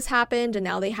something bad has happened and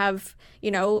now they have,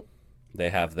 you know, they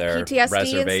have their PTSD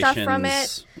reservations, and stuff from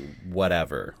it.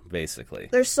 Whatever, basically.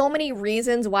 There's so many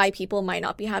reasons why people might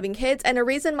not be having kids, and a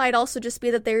reason might also just be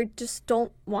that they just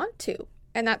don't want to.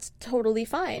 And that's totally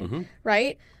fine,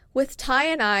 right? With Ty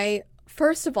and I,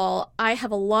 first of all, I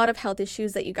have a lot of health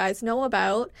issues that you guys know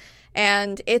about,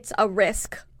 and it's a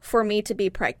risk for me to be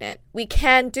pregnant. We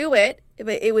can do it,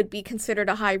 but it would be considered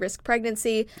a high-risk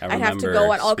pregnancy. I'd have to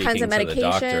go on all kinds of medication. I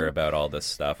remember speaking to the doctor about all this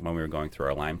stuff when we were going through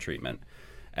our Lyme treatment.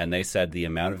 And they said the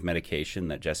amount of medication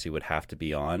that Jessii would have to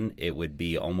be on, it would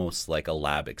be almost like a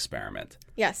lab experiment.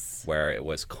 Yes. Where it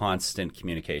was constant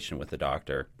communication with the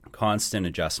doctor, constant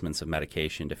adjustments of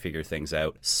medication to figure things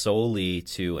out, solely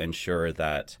to ensure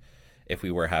that if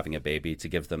we were having a baby, to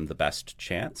give them the best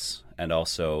chance, and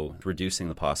also reducing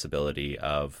the possibility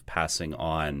of passing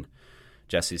on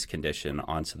Jessii's condition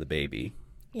onto the baby.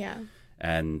 Yeah.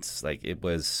 And like it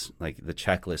was like the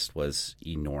checklist was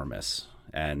enormous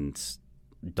and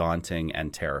daunting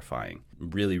and terrifying.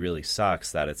 Really, really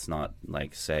sucks that it's not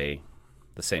like, say,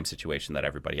 the same situation that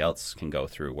everybody else can go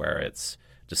through, where it's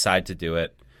decide to do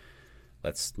it.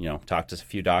 Let's, talk to a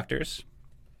few doctors,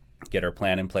 get our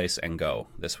plan in place and go.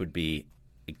 This would be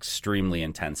extremely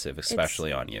intensive,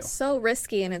 especially on you. So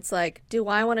risky. And it's like, do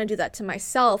I want to do that to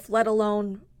myself, let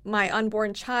alone my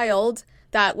unborn child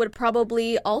that would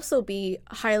probably also be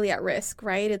highly at risk,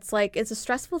 right? It's like, it's a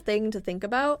stressful thing to think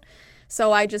about.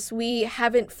 So we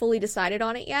haven't fully decided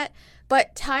on it yet.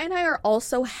 But Ty and I are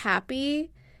also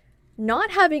happy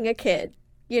not having a kid,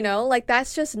 like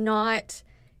that's just not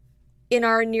in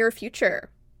our near future.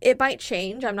 It might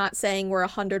change. I'm not saying we're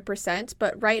 100%,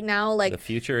 but right now, like, the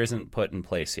future isn't put in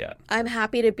place yet. I'm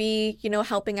happy to be,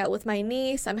 helping out with my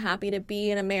niece. I'm happy to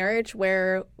be in a marriage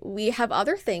where we have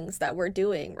other things that we're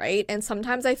doing, right? And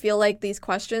sometimes I feel like these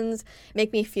questions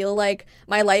make me feel like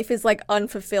my life is like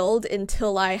unfulfilled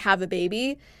until I have a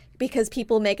baby, because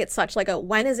people make it such like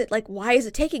when is it, like, why is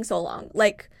it taking so long?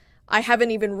 Like, I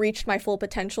haven't even reached my full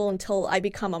potential until I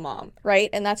become a mom, right?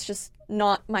 And that's just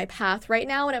not my path right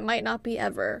now, and it might not be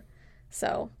ever.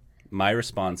 So my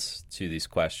response to these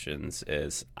questions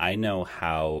is, I know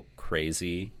how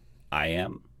crazy I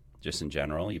am just in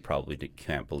general. You probably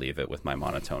can't believe it with my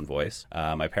monotone voice.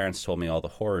 My parents told me all the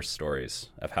horror stories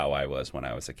of how I was when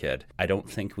I was a kid. I don't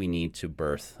think we need to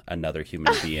birth another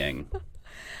human being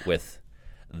with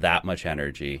that much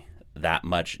energy, that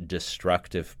much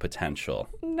destructive potential.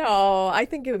 No, I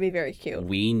think it would be very cute.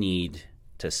 We need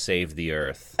to save the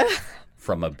earth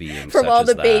from a being from such all as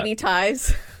the that. baby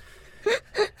ties.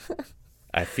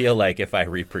 I feel like if I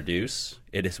reproduce,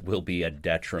 will be a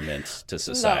detriment to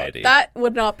society. No, that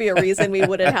would not be a reason we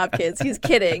wouldn't have kids. He's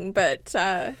kidding, but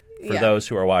For those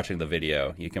who are watching the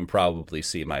video, you can probably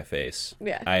see my face.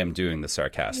 Yeah. I am doing the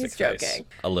sarcastic He's face. joking.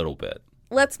 A little bit.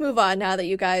 Let's move on now that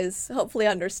you guys hopefully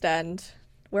understand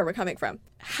where we're coming from.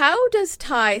 How does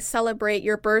Ty celebrate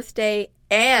your birthday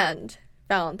and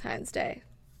Valentine's Day?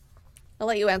 I'll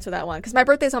let you answer that one, because my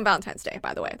birthday's on Valentine's Day,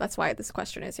 by the way. That's why this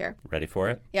question is here. Ready for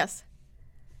it? Yes.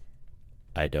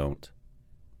 I don't.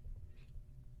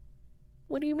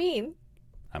 What do you mean?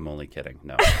 I'm only kidding.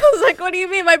 No. I was like, what do you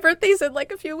mean? My birthday's in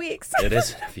like a few weeks. It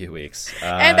is in a few weeks.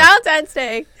 And Valentine's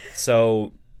Day.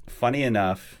 So, funny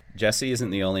enough, Jessii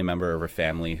isn't the only member of her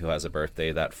family who has a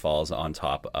birthday that falls on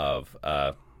top of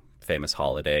a famous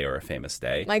holiday or a famous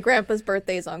day. My grandpa's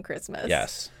birthday's on Christmas.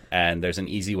 Yes. And there's an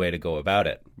easy way to go about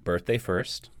it. Birthday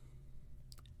first,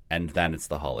 and then it's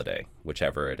the holiday,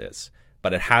 whichever it is.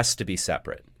 But it has to be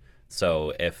separate.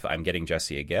 So if I'm getting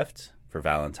Jessii a gift for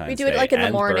Valentine's Day, we do it like in the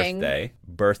and morning.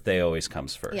 Birthday always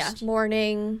comes first. Yeah,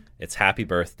 morning. It's happy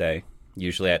birthday.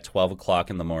 Usually at 12 o'clock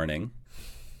in the morning,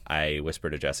 I whisper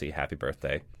to Jessii, happy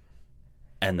birthday,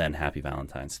 and then happy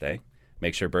Valentine's Day.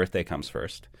 Make sure birthday comes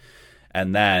first.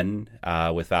 And then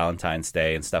with Valentine's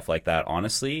Day and stuff like that,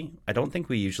 honestly, I don't think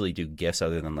we usually do gifts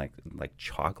other than like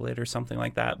chocolate or something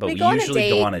like that. But we usually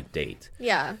go on a date.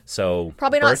 Yeah. So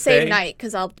probably not birthday, same night,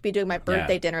 because I'll be doing my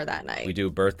birthday dinner that night. We do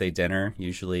a birthday dinner,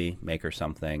 usually make her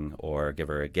something or give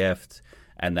her a gift.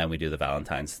 And then we do the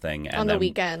Valentine's thing. And on the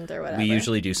weekend or whatever. We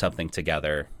usually do something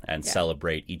together and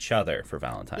celebrate each other for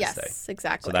Valentine's Day. Yes,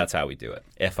 exactly. So that's how we do it,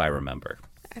 if I remember.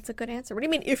 That's a good answer. What do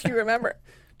you mean, if you remember?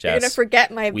 Jess, you're going to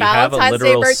forget my we have Valentine's a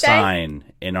literal Day birthday? sign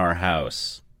in our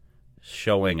house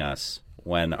showing us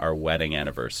when our wedding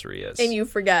anniversary is. And you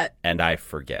forget. And I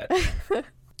forget.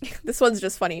 This one's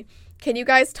just funny. Can you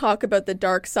guys talk about the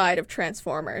dark side of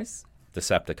Transformers?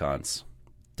 Decepticons.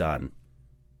 Done.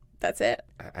 That's it.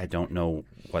 I don't know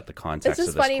what the context of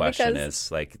this question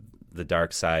is. Like, the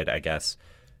dark side, I guess,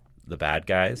 the bad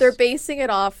guys. They're basing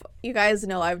it off, you guys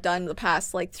know I've done the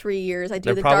past like 3 years.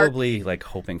 They're probably like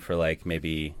hoping for like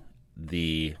maybe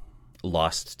the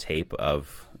lost tape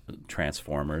of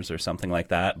Transformers or something like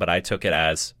that. But I took it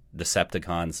as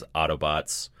Decepticons,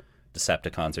 Autobots.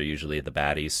 Decepticons are usually the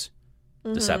baddies.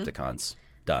 Mm-hmm. Decepticons.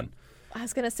 Done. I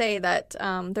was going to say that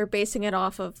they're basing it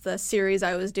off of the series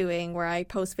I was doing where I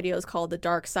post videos called The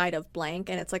Dark Side of Blank,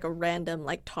 and it's like a random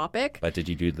like topic. But did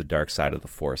you do The Dark Side of the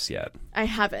Force yet? I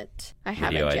haven't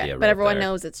Video yet. idea But right everyone there.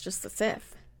 knows it's just the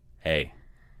Sith. Hey,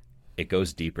 it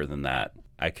goes deeper than that.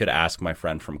 I could ask my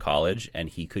friend from college, and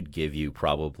he could give you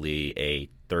probably a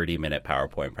 30-minute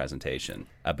PowerPoint presentation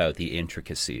about the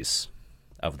intricacies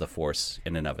of the Force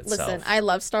in and of itself. Listen, I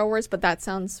love Star Wars, but that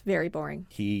sounds very boring.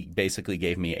 He basically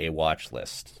gave me a watch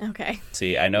list. Okay.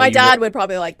 See, I know my dad would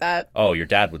probably like that. Oh, your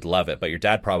dad would love it, but your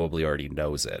dad probably already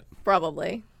knows it.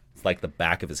 Probably. It's like the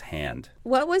back of his hand.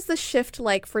 What was the shift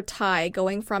like for Ty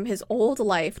going from his old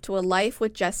life to a life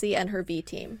with Jessii and her V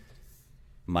team?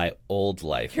 My old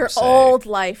life. Your old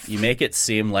life. You make it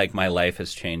seem like my life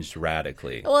has changed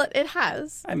radically. Well, it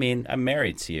has. I mean, I'm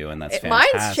married to you, and that's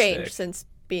fantastic. Mine's changed since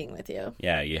being with you.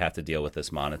 Yeah, you have to deal with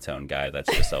this monotone guy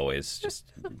that's just always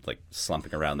just like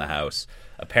slumping around the house.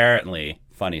 Apparently,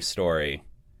 funny story,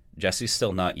 Jessie's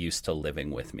still not used to living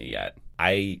with me yet.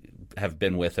 I have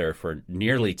been with her for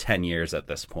nearly 10 years at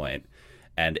this point,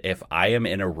 and if I am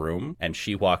in a room and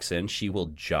she walks in, she will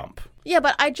jump. Yeah,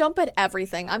 but I jump at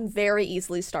everything. I'm very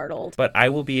easily startled. But I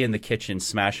will be in the kitchen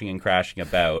smashing and crashing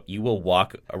about. You will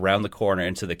walk around the corner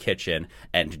into the kitchen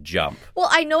and jump. Well,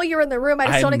 I know you're in the room. I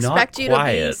just don't expect you to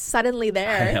be suddenly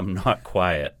there. I am not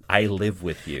quiet. I live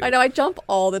with you. I know. I jump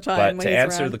all the time. But to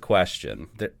answer the question,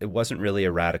 it wasn't really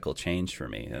a radical change for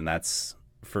me. And that's,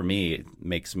 for me, it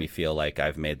makes me feel like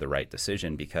I've made the right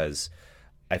decision because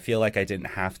I feel like I didn't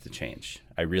have to change.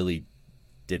 I really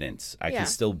didn't. I can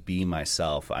still be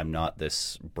myself. I'm not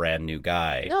this brand new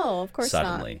guy. No, of course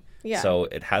suddenly. not. Yeah. So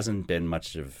it hasn't been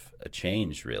much of a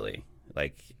change, really.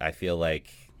 Like, I feel like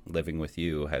living with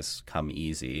you has come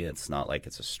easy. It's not like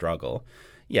it's a struggle.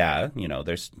 Yeah, you know,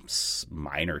 there's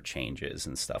minor changes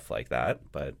and stuff like that,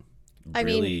 but I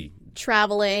mean,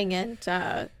 traveling and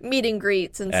meet and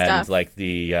greets and stuff. And like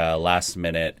the last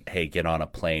minute, hey, get on a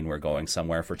plane. We're going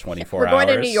somewhere for 24 hours. We're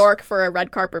going to New York for a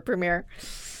red carpet premiere.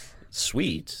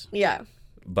 Sweet. Yeah.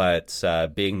 But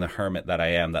being the hermit that I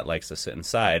am that likes to sit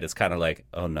inside, it's kind of like,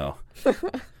 oh no.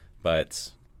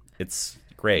 But it's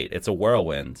great. It's a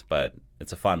whirlwind, but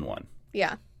it's a fun one.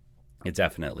 Yeah. It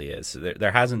definitely is.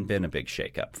 There hasn't been a big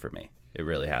shakeup for me. It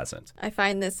really hasn't. I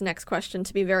find this next question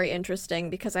to be very interesting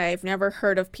because I've never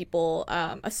heard of people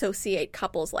associate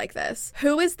couples like this.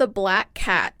 Who is the black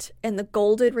cat and the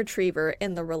golden retriever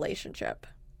in the relationship?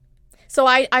 So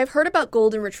I've heard about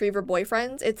golden retriever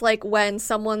boyfriends. It's like when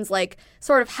someone's like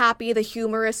sort of happy, the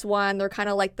humorous one. They're kind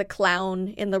of like the clown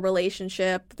in the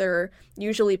relationship. They're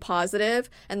usually positive.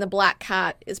 And the black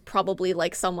cat is probably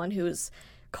like someone who's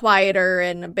quieter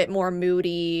and a bit more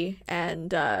moody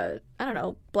and, I don't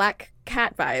know, black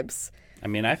cat vibes. I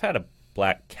mean, I've had a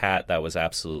black cat that was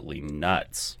absolutely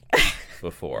nuts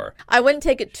before. I wouldn't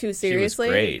take it too seriously. She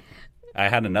was great. I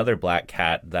had another black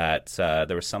cat that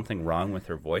there was something wrong with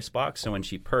her voice box, so when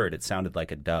she purred, it sounded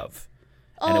like a dove,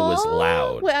 and it was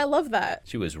loud. Wait, I love that.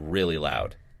 She was really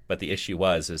loud, but the issue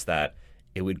is that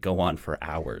it would go on for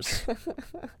hours,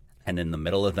 and in the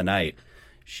middle of the night,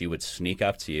 she would sneak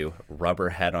up to you, rub her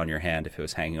head on your hand if it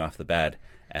was hanging off the bed,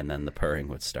 and then the purring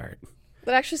would start.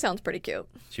 That actually sounds pretty cute.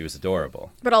 She was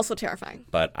adorable. But also terrifying.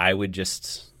 But I would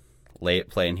just lay it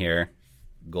plain here,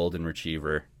 golden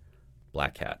retriever,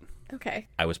 black cat. Okay.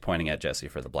 I was pointing at Jessii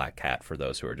for the black cat for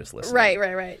those who are just listening.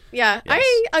 Right. Yeah, yes.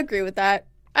 I agree with that.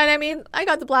 And I mean, I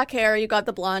got the black hair, you got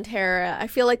the blonde hair. I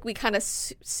feel like we kind of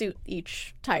suit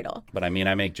each title. But I mean,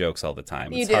 I make jokes all the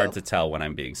time. It's hard to tell when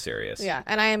I'm being serious. Yeah,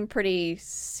 and I am pretty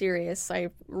serious. I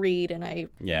read and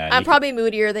Yeah, I'm probably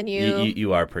moodier than you.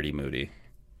 You are pretty moody.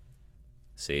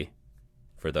 See?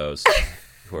 For those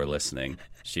who are listening,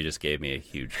 she just gave me a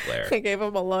huge glare. I gave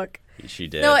him a look. She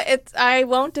did. No, I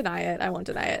won't deny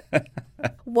it.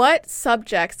 What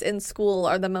subjects in school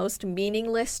are the most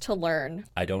meaningless to learn?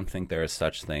 I don't think there is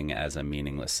such thing as a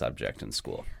meaningless subject in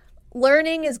school.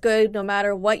 Learning is good no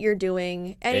matter what you're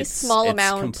doing. Any small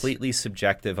amount. It's completely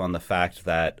subjective on the fact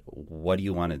that what do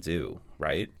you want to do,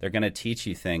 right? They're going to teach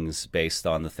you things based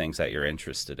on the things that you're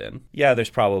interested in. Yeah,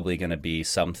 there's probably going to be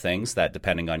some things that,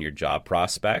 depending on your job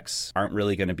prospects, aren't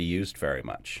really going to be used very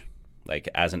much. Like,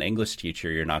 as an English teacher,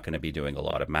 you're not going to be doing a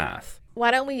lot of math. Why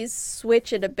don't we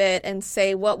switch it a bit and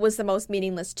say what was the most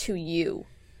meaningless to you,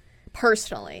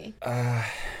 personally?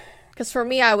 Because for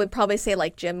me, I would probably say,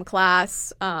 like, gym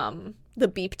class, the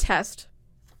beep test,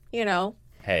 you know?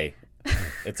 Hey,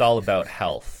 it's all about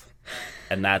health,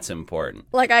 and that's important.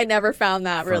 Like, I never found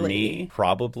that really. For me,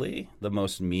 probably the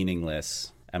most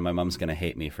meaningless, and my mom's going to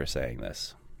hate me for saying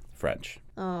this, French.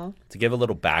 Oh. To give a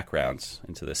little background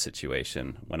into this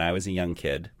situation, when I was a young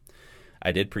kid,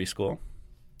 I did preschool,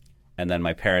 and then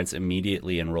my parents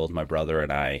immediately enrolled my brother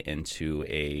and I into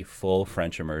a full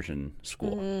French immersion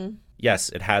school. Mm-hmm. Yes,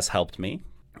 it has helped me,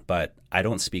 but I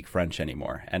don't speak French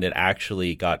anymore. And it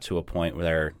actually got to a point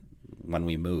where when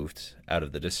we moved out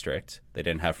of the district, they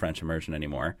didn't have French immersion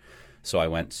anymore. So I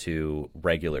went to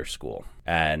regular school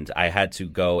and I had to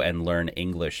go and learn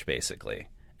English basically.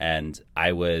 And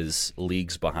I was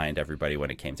leagues behind everybody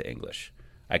when it came to English.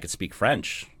 I could speak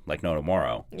French like no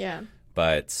tomorrow. Yeah.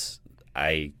 But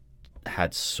I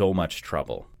had so much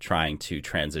trouble trying to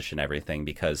transition everything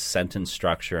because sentence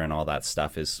structure and all that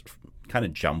stuff is kind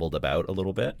of jumbled about a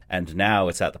little bit. And now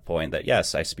it's at the point that,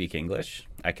 yes, I speak English.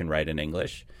 I can write in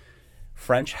English.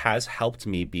 French has helped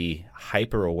me be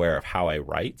hyper aware of how I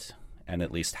write and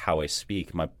at least how I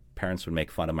speak. My parents would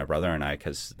make fun of my brother and I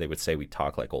because they would say we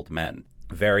talk like old men.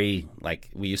 Very, like,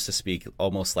 we used to speak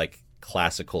almost like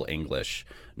classical English,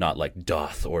 not like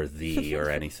doth or thee or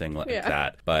anything like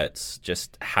that, but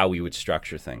just how we would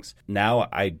structure things. Now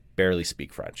I barely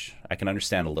speak French. I can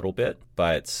understand a little bit,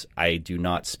 but I do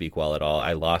not speak well at all.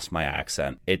 I lost my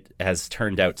accent. It has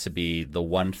turned out to be the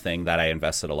one thing that I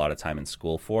invested a lot of time in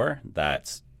school for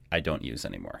that I don't use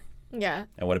anymore. Yeah.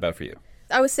 And what about for you?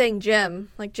 I was saying gym,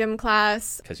 like gym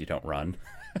class. Because you don't run.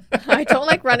 I don't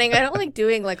like running. I don't like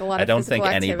doing like a lot of I don't physical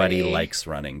think activity. anybody likes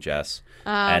running, Jess.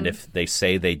 And if they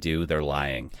say they do, they're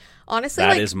lying. Honestly,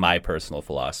 That like is my personal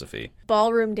philosophy.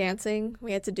 ballroom dancing,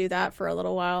 we had to do that for a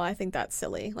little while. I think that's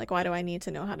silly. Like, why do I need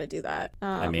to know how to do that?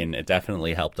 I mean, it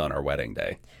definitely helped on our wedding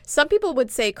day. Some people would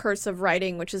say cursive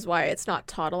writing, which is why it's not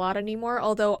taught a lot anymore.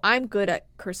 Although I'm good at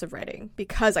cursive writing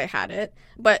because I had it.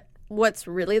 But what's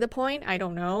really the point? I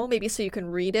don't know. Maybe so you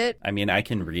can read it. I mean, I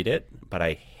can read it, but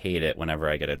I hate it whenever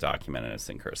I get a document and it's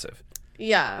in cursive.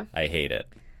 Yeah. I hate it.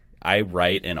 I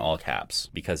write in all caps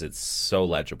because it's so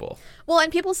legible. Well,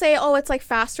 and people say, oh, it's like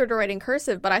faster to write in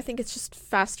cursive, but I think it's just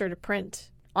faster to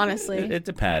print, honestly. It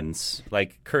depends.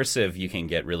 Like cursive, you can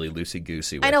get really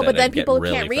loosey-goosey with it. I know, but then and get people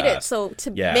really can't read fast. it. So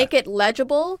to Yeah. make it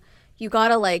legible, you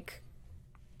gotta like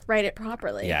write it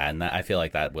properly. Yeah, and I feel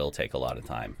like that will take a lot of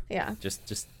time. Yeah.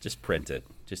 Just print it.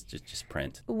 Just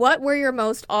print. What were your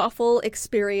most awful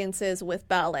experiences with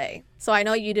ballet? So I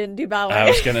know you didn't do ballet. I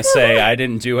was going to say I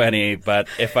didn't do any, but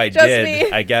if I Just did,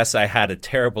 me. I guess I had a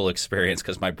terrible experience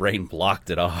because my brain blocked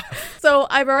it off. So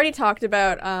I've already talked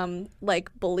about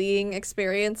like bullying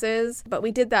experiences, but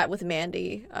we did that with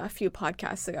Mandy a few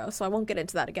podcasts ago, so I won't get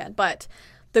into that again. But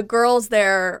the girls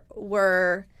there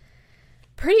were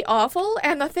pretty awful.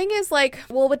 And the thing is, like,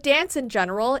 well, with dance in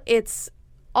general, it's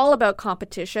all about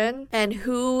competition and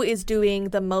who is doing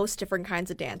the most different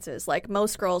kinds of dances. Like,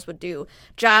 most girls would do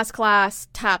jazz class,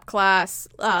 tap class,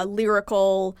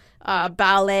 lyrical,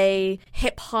 ballet,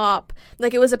 hip hop.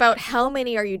 Like, it was about how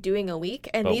many are you doing a week.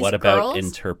 And But these what about girls,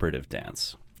 interpretive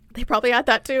dance? they probably had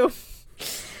that too.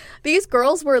 These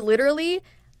girls were literally,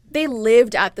 they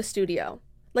lived at the studio.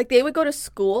 Like, they would go to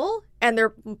school and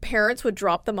their parents would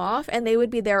drop them off and they would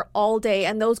be there all day.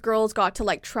 And those girls got to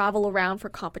like travel around for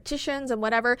competitions and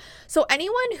whatever. So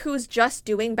anyone who's just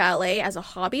doing ballet as a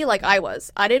hobby, like I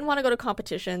didn't want to go to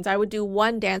competitions. I would do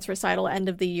one dance recital end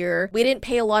of the year. We didn't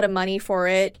pay a lot of money for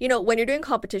it. You know, when you're doing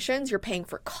competitions, you're paying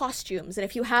for costumes. And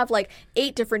if you have like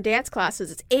 8 different dance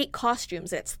classes, it's 8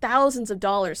 costumes and it's thousands of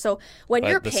dollars. So when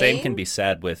you're the paying... same can be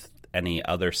said with any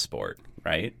other sport,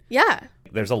 right? Yeah.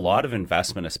 There's a lot of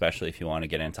investment, especially if you want to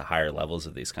get into higher levels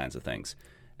of these kinds of things.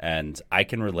 And I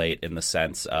can relate in the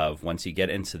sense of once you get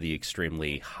into the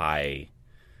extremely high,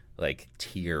 like,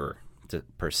 tier,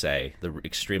 per se, the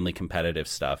extremely competitive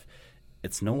stuff,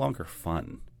 it's no longer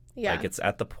fun. Yeah. Like, it's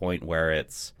at the point where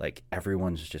it's, like,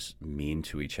 everyone's just mean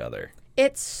to each other.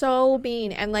 It's so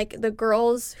mean. And like the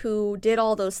girls who did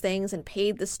all those things and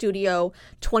paid the studio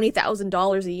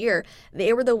 $20,000 a year,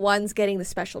 they were the ones getting the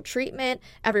special treatment.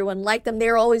 Everyone liked them. They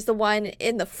were always the one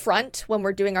in the front when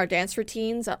we're doing our dance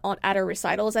routines at our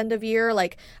recitals end of year.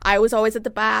 Like, I was always at the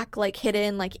back, like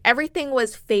hidden. Like, everything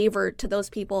was favored to those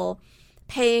people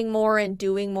paying more and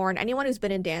doing more. And anyone who's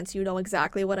been in dance, you know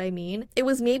exactly what I mean. It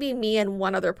was maybe me and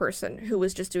one other person who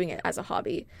was just doing it as a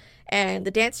hobby. And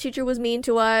the dance teacher was mean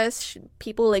to us.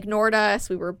 People ignored us.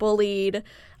 We were bullied.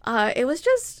 It was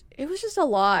just a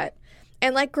lot.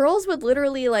 And like, girls would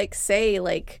literally like say,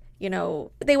 like, you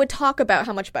know, they would talk about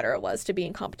how much better it was to be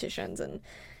in competitions. And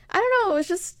I don't know,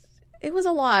 it was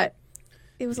a lot.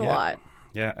 It was a lot.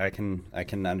 Yeah, I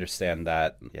can understand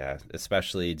that. Yeah,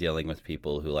 especially dealing with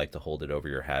people who like to hold it over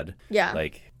your head. Yeah.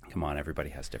 Like, come on, everybody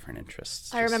has different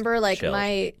interests. I Just remember like chill.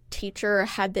 my teacher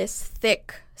had this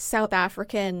thick South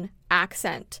African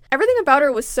accent. Everything about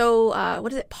her was so,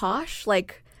 posh?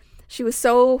 Like, she was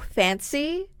so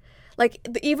fancy. Like,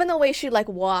 even the way she like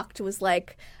walked was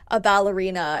like a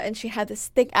ballerina, and she had this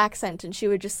thick accent, and she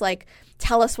would just like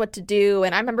tell us what to do.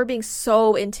 And I remember being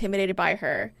so intimidated by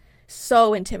her.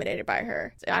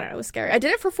 I don't know, it was scary. I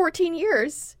did it for 14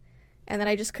 years. And then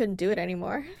I just couldn't do it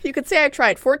anymore. You could say I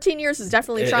tried. 14 years is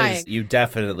definitely trying. You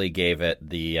definitely gave it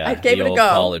the I gave it a old go.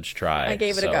 college try. I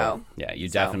gave it a go. Yeah, you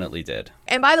definitely did.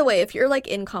 And by the way, if you're like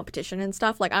in competition and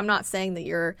stuff, like I'm not saying that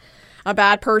you're a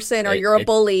bad person or you're a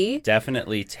bully.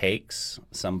 Definitely takes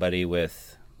somebody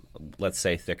with, let's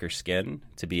say, thicker skin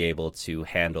to be able to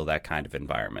handle that kind of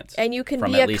environment. And you can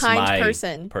from be at a least kind my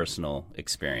person. Personal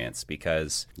experience,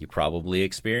 because you probably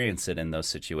experience it in those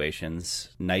situations.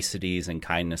 Niceties and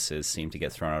kindnesses seem to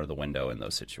get thrown out of the window in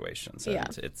those situations.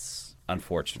 And it's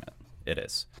unfortunate. It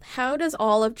is. How does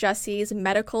all of Jessie's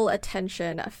medical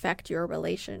attention affect your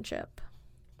relationship?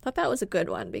 I thought that was a good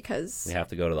one because we have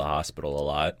to go to the hospital a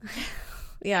lot.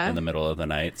 Yeah. In the middle of the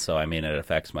night. So, I mean, it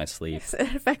affects my sleep.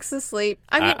 It affects the sleep.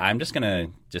 I mean,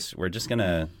 we're just going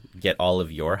to get all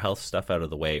of your health stuff out of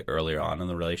the way earlier on in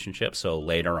the relationship. So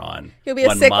later on, you'll be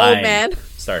a sick old man.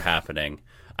 Start happening,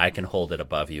 I can hold it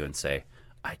above you and say,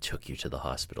 I took you to the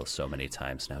hospital so many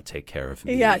times. Now take care of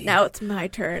me. Yeah, now it's my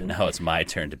turn. Now it's my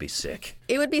turn to be sick.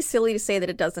 It would be silly to say that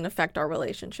it doesn't affect our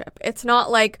relationship. It's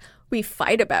not like we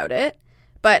fight about it,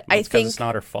 but I think it's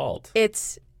not her fault.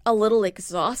 It's a little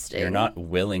exhausting. You're not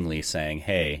willingly saying,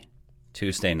 hey,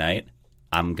 Tuesday night,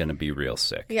 I'm going to be real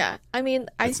sick. Yeah. I mean,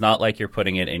 it's not like you're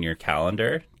putting it in your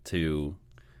calendar to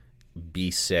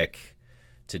be sick,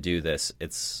 to do this.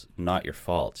 It's not your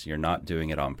fault. You're not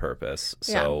doing it on purpose.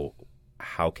 So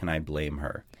how can I blame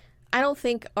her? I don't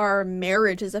think our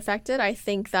marriage is affected. I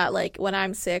think that, like, when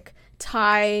I'm sick,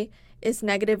 Ty is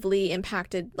negatively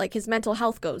impacted. Like, his mental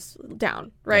health goes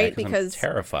down, right? Yeah, because I'm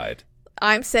terrified.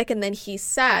 I'm sick, and then he's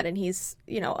sad, and he's,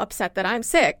 upset that I'm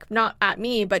sick. Not at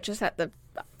me, but just at the,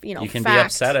 You can be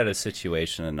upset at a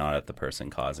situation and not at the person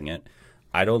causing it.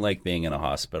 I don't like being in a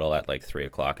hospital at like 3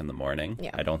 o'clock in the morning.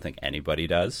 Yeah. I don't think anybody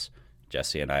does.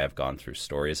 Jessii and I have gone through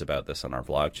stories about this on our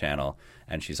vlog channel,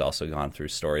 and she's also gone through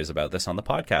stories about this on the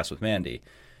podcast with Mandy.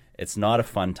 It's not a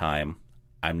fun time.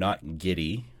 I'm not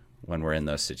giddy when we're in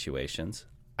those situations.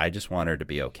 I just want her to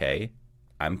be okay.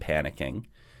 I'm panicking.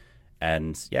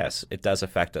 And yes, it does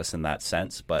affect us in that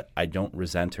sense, but I don't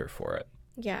resent her for it.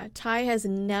 Yeah, Ty has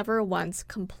never once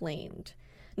complained.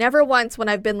 Never once when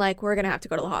I've been like, we're going to have to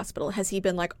go to the hospital, has he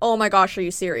been like, oh my gosh, are you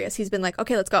serious? He's been like,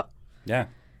 okay, let's go. Yeah.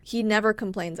 He never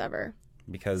complains ever.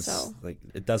 Because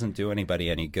it doesn't do anybody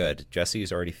any good.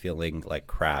 Jessie's already feeling like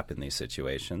crap in these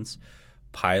situations.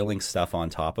 Piling stuff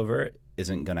on top of her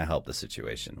isn't going to help the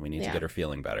situation. We need to get her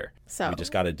feeling better. So you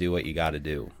just got to do what you got to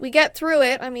do. We get through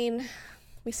it. I mean,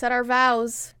 we set our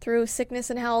vows through sickness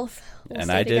and health. And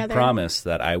I did promise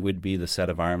that I would be the set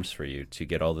of arms for you to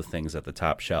get all the things at the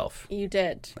top shelf. You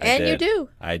did. You do.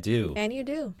 I do. And you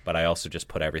do. But I also just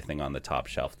put everything on the top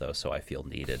shelf, though, so I feel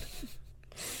needed.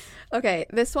 Okay,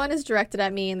 this one is directed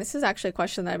at me, and this is actually a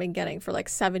question that I've been getting for like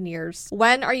 7 years.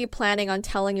 When are you planning on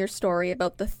telling your story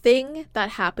about the thing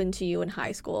that happened to you in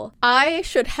high school? I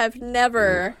should have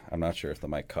never... I'm not sure if the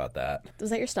mic caught that. Was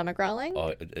that your stomach growling?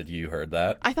 Oh, you heard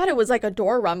that? I thought it was like a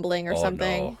door rumbling or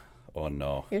something. No. Oh,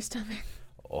 no. Your stomach.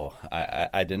 Oh,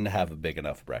 I didn't have a big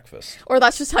enough breakfast. Or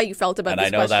that's just how you felt about this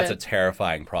question. And I know question. that's a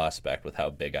terrifying prospect with how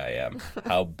big I am.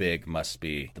 How big must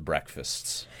be the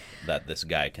breakfasts that this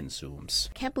guy consumes.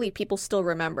 I can't believe people still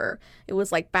remember. It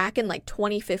was like back in like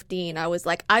 2015. I was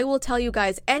like, I will tell you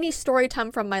guys any story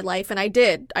time from my life. And I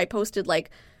did. I posted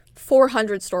like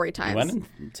 400 story times. You went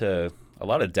into a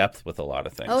lot of depth with a lot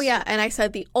of things. Oh, yeah. And I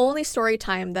said the only story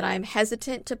time that I'm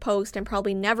hesitant to post and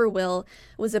probably never will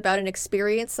was about an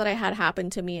experience that I had happen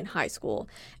to me in high school.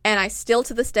 And I still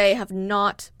to this day have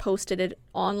not posted it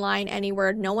online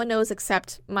anywhere. No one knows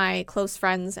except my close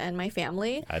friends and my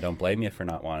family. I don't blame you for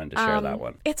not wanting to share that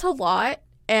one. It's a lot.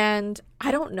 And I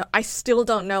don't know. I still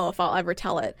don't know if I'll ever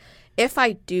tell it. If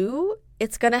I do,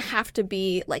 it's going to have to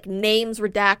be like names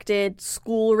redacted,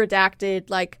 school redacted,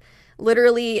 like...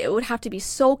 Literally, it would have to be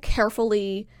so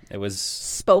carefully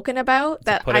spoken about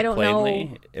that I don't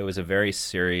know. It was a very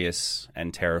serious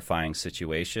and terrifying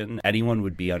situation. Anyone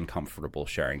would be uncomfortable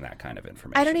sharing that kind of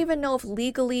information. I don't even know if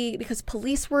legally, because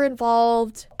police were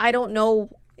involved, I don't know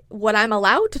what I'm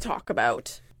allowed to talk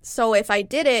about. So if I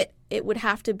did it, it would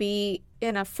have to be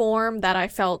in a form that I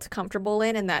felt comfortable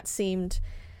in and that seemed...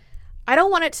 I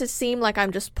don't want it to seem like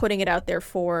I'm just putting it out there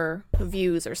for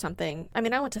views or something. I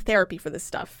mean, I went to therapy for this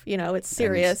stuff. It's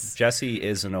serious. And Jessii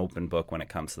is an open book when it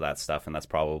comes to that stuff, and that's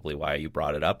probably why you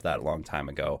brought it up that long time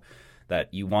ago,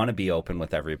 that you want to be open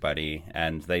with everybody,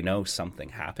 and they know something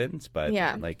happened, but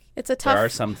it's a tough... there are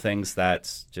some things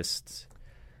that just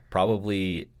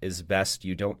probably is best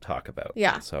you don't talk about.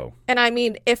 Yeah. So, and I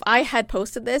mean, if I had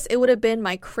posted this, it would have been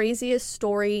my craziest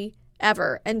story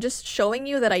ever, and just showing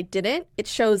you that I didn't, it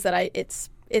shows that it's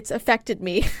it's affected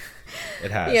me.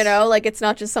 It has. You know, like it's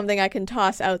not just something I can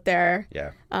toss out there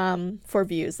Yeah. for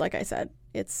views, like I said.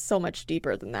 It's so much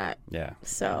deeper than that. Yeah.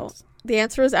 So the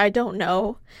answer is I don't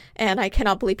know, and I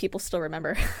cannot believe people still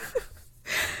remember.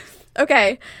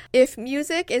 Okay. If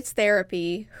music is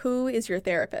therapy, who is your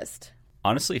therapist?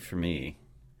 Honestly, for me,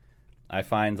 I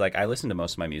find like I listen to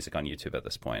most of my music on YouTube at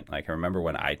this point. Like I remember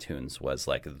when iTunes was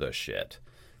like the shit.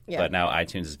 Yeah. But now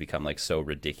iTunes has become like so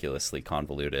ridiculously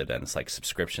convoluted, and it's like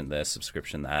subscription this,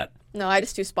 subscription that. No, I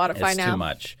just do Spotify It's now. too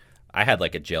much. I had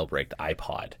like a jailbreaked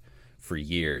iPod for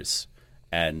years,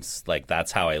 and like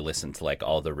that's how I listened to like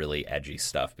all the really edgy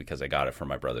stuff because I got it from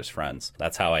my brother's friends.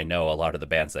 That's how I know a lot of the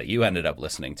bands that you ended up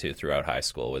listening to throughout high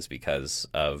school was because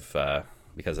of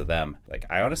them. Like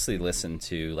I honestly listen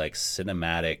to like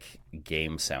cinematic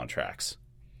game soundtracks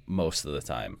most of the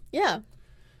time. Yeah.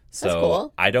 So That's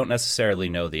cool. I don't necessarily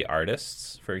know the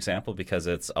artists, for example, because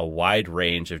it's a wide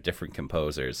range of different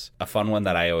composers. A fun one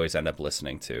that I always end up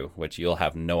listening to, which you'll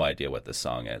have no idea what this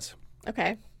song is.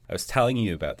 Okay. I was telling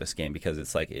you about this game because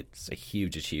it's a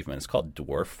huge achievement. It's called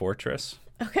Dwarf Fortress,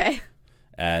 Okay.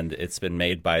 and it's been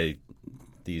made by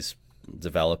these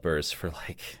developers for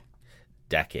like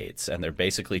decades, and they're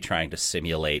basically trying to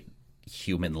simulate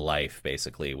human life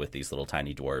basically with these little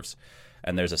tiny dwarves.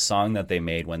 And there's a song that they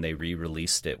made when they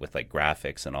re-released it with like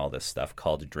graphics and all this stuff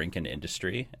called Drinkin'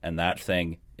 Industry, and that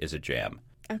thing is a jam.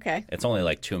 Okay. It's only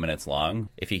like 2 minutes long.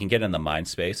 If you can get in the mind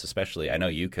space, especially, I know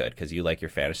you could because you like your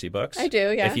fantasy books. I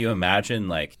do, yeah. If you imagine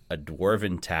like a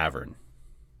dwarven tavern,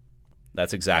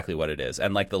 that's exactly what it is.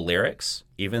 And like the lyrics,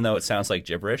 even though it sounds like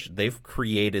gibberish, they've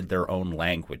created their own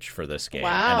language for this game.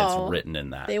 Wow. And it's written in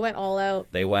that. They went all out.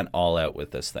 They went all out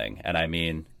with this thing. And I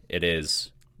mean, it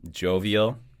is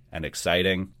jovial and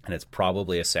exciting, and it's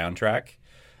probably a soundtrack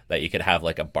that you could have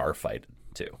like a bar fight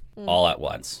to all at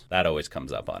once. That always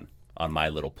comes up on my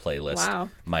little playlist. Wow.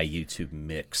 My YouTube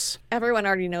mix. Everyone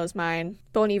already knows mine.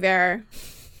 Bon Iver.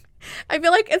 I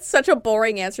feel like it's such a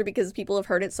boring answer because people have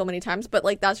heard it so many times, but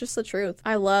like that's just the truth.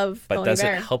 I love But Bon does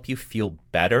Iver. it help you feel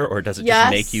better, or does it Yes.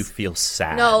 just make you feel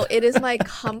sad? No, it is my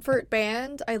comfort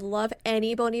band. I love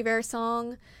any Bon Iver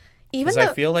song. Even Because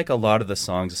though I feel like a lot of the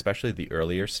songs, especially the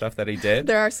earlier stuff that he did,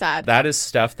 they are sad. that is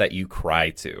stuff that you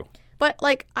cry to. But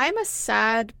like I'm a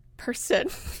sad person.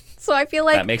 So I feel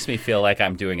like That makes me feel like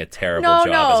I'm doing a terrible no,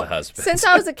 job as a husband. Since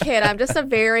I was a kid, I'm just a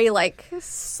very like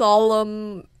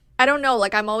solemn. I don't know.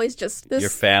 Like I'm always just this. Your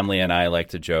family and I like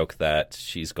to joke that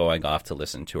she's going off to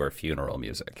listen to her funeral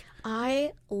music.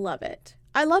 I love it.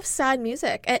 I love sad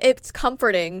music. It's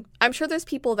comforting. I'm sure there's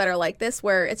people that are like this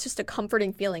where it's just a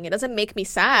comforting feeling. It doesn't make me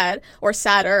sad or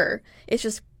sadder. It's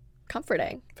just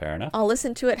comforting. Fair enough. I'll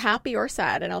listen to it happy or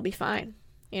sad and I'll be fine,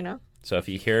 you know? So if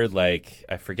you hear like,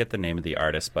 I forget the name of the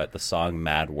artist, but the song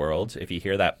Mad World, if you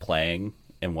hear that playing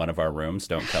in one of our rooms,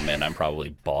 don't come in. I'm probably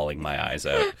bawling my eyes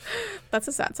out. That's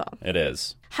a sad song. It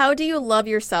is. How do you love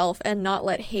yourself and not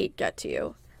let hate get to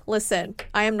you? Listen,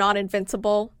 I am not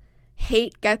invincible.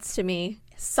 Hate gets to me.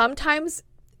 Sometimes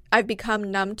I've become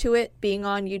numb to it being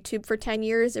on YouTube for 10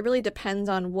 years. It really depends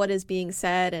on what is being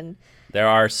said. And There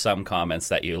are some comments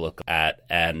that you look at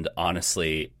and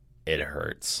honestly, it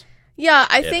hurts. yeah,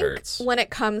 I It think hurts. when it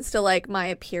comes to like my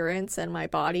appearance and my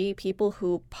body, people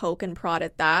who poke and prod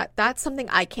at that, that's something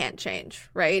I can't change,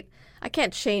 right? I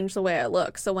can't change the way I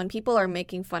look. So when people are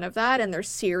making fun of that and they're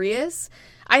serious,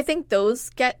 I think those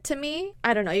get to me.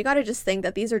 I don't know. You got to just think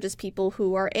that these are just people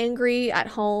who are angry at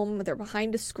home. They're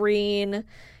behind a screen.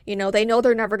 You know, they know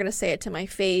they're never going to say it to my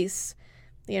face,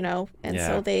 you know, and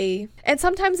Yeah. so and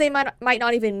sometimes they might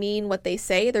not even mean what they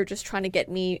say. They're just trying to get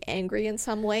me angry in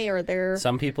some way, or they're,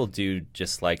 Some people do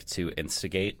just like to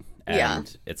instigate, and Yeah.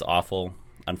 it's awful.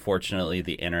 Unfortunately,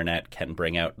 the internet can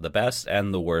bring out the best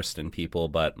and the worst in people,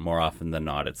 but more often than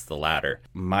not, it's the latter.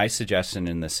 My suggestion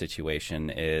in this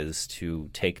situation is to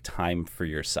take time for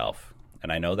yourself.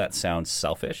 And I know that sounds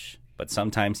selfish, but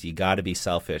sometimes you got to be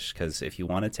selfish, because if you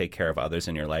want to take care of others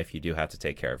in your life, you do have to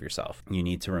take care of yourself. You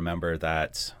need to remember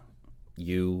that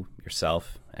you,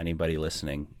 yourself, anybody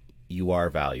listening, you are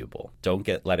valuable. Don't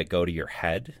let it go to your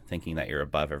head thinking that you're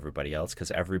above everybody else, because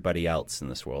everybody else in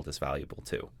this world is valuable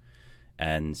too.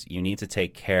 And you need to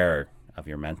take care of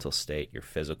your mental state, your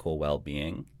physical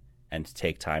well-being, and to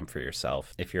take time for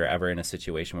yourself. If you're ever in a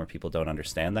situation where people don't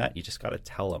understand that, you just got to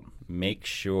tell them. Make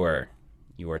sure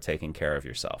you are taking care of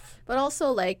yourself. but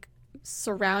also like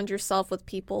surround yourself with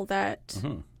people that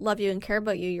love you and care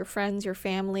about you, your friends, your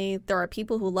family. There are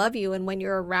people who love you, and when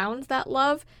you're around that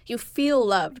love, you feel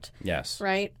loved, Yes.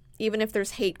 right? even if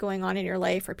there's hate going on in your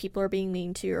life or people are being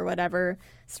mean to you or whatever,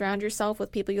 surround yourself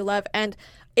with people you love. And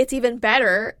it's even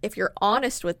better if you're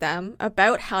honest with them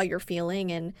about how you're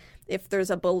feeling, and if there's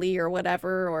a bully or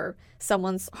whatever, or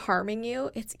someone's harming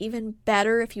you, it's even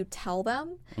better if you tell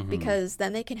them, because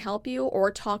then they can help you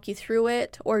or talk you through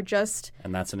it, or just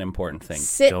and that's an important thing.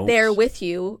 Sit Don't there with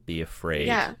you. Be afraid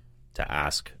to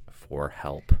ask for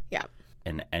help. Yeah.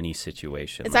 In any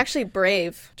situation. It's actually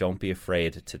brave. Don't be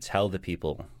afraid to tell the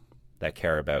people that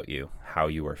care about you how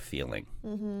you are feeling.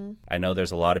 I know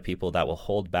there's a lot of people that will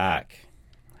hold back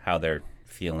how they're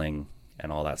feeling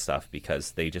and all that stuff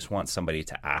because they just want somebody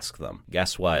to ask them.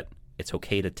 Guess what? It's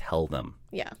okay to tell them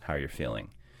how you're feeling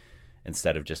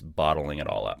instead of just bottling it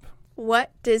all up.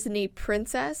 What Disney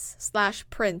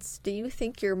princess/prince do you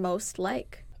think you're most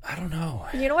like? I don't know.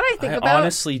 You know what I think about? I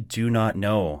honestly do not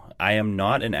know. I am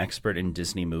not an expert in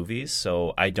Disney movies,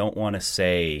 so I don't want to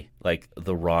say like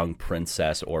the wrong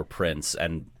princess or prince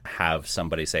and have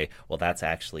somebody say, well, that's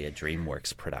actually a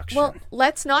DreamWorks production. Well,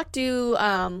 let's not do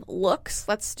looks.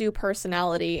 Let's do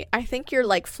personality. I think you're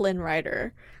like Flynn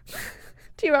Rider.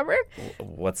 Do you remember?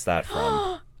 What's that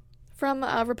from? From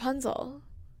Rapunzel.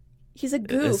 He's a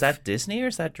goof. Is that Disney or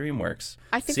is that DreamWorks?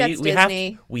 I think that's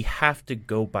Disney. We have to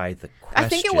go by the question, I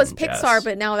think it was Jess. Pixar,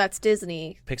 but now that's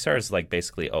Disney. Pixar has like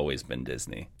basically always been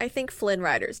Disney. I think Flynn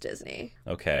Rider's Disney.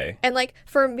 Okay. And like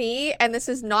for me, and this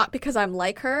is not because I'm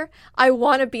like her, I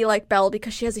want to be like Belle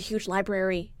because she has a huge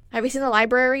library. Have you seen the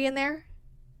library in there?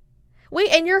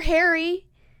 Wait, and you're Harry.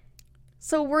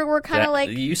 So we're kind of like...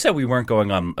 You said we weren't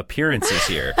going on appearances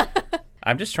here.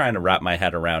 I'm just trying to wrap my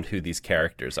head around who these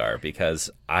characters are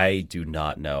because I do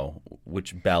not know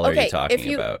which Belle are you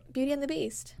talking about. Beauty and the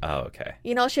Beast. Oh, okay.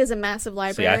 You know she has a massive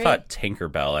library. See, I thought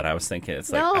Tinkerbell, and I was thinking I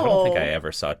don't think I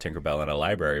ever saw Tinkerbell in a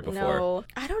library before. No,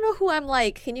 I don't know who I'm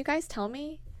like. Can you guys tell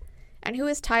me? And who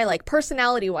is Ty like,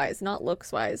 personality-wise, not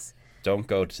looks-wise? Don't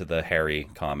go to the Harry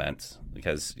comment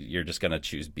because you're just going to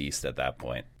choose Beast at that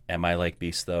point. Am I like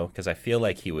Beast, though? Because I feel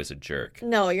like he was a jerk.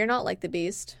 No, you're not like the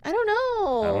Beast. I don't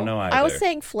know. I don't know either. I was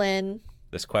saying Flynn.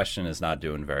 This question is not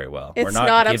doing very well. It's We're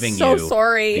not giving I'm so you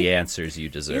sorry. the answers you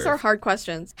deserve. These are hard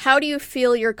questions. How do you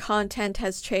feel your content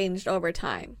has changed over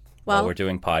time? Well, we're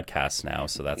doing podcasts now,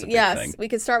 so that's a big thing. Yes, we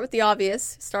could start with the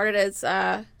obvious. Started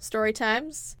as story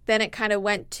times. Then it kind of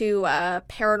went to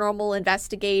paranormal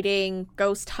investigating,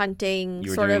 ghost hunting.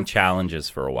 You were doing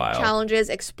challenges for a while. Challenges,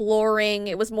 exploring.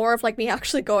 It was more of like me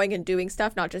actually going and doing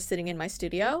stuff, not just sitting in my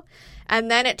studio.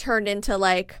 And then it turned into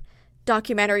like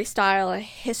documentary style,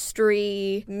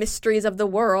 history, mysteries of the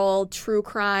world, true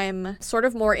crime, sort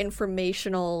of more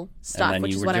informational stuff,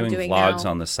 which is what I'm doing now. And then you were doing vlogs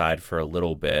on the side for a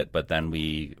little bit, but then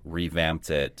we revamped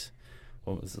it,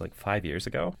 what was it, like 5 years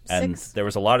ago? And there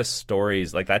was a lot of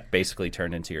stories, like that basically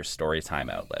turned into your story time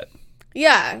outlet.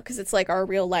 Yeah, because it's like our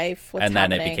real life, what's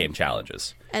happening. Then it became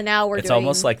challenges. And now it's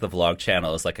almost like the vlog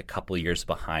channel is like a couple years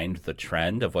behind the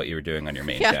trend of what you were doing on your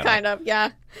main channel. Yeah, kind of, yeah.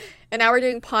 And now we're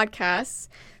doing podcasts.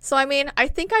 So, I mean, I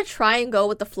think I try and go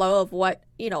with the flow of what,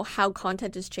 how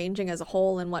content is changing as a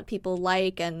whole and what people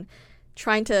like and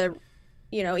trying to,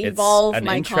 evolve my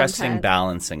content. It's an interesting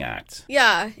balancing act.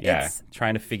 Yeah. Yeah,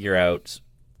 trying to figure out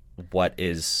what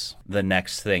is the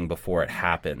next thing before it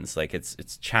happens. Like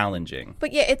it's challenging.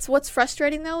 But yeah, it's what's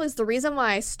frustrating though is the reason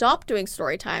why I stopped doing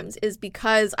story times is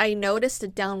because I noticed a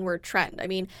downward trend. I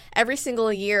mean, every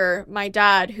single year, my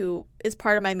dad, who is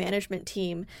part of my management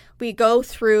team, we go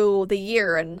through the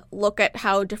year and look at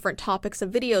how different topics of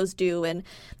videos do. And,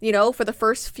 for the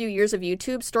first few years of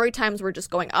YouTube, story times were just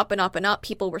going up and up and up.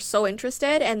 People were so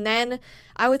interested. And then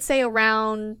I would say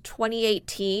around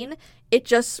 2018, it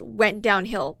just went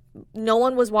downhill. No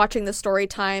one was watching the story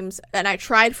times, and I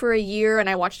tried for a year, and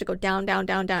I watched it go down, down,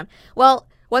 down, down. Well,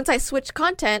 once I switched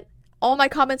content, all my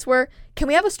comments were, "Can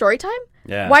we have a story time?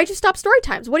 Yeah. Why'd you stop story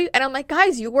times? What do you?" And I'm like,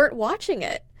 guys, you weren't watching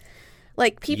it.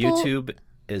 Like people. YouTube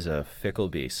is a fickle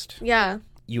beast. Yeah.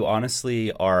 You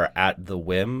honestly are at the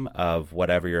whim of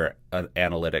whatever your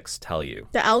analytics tell you.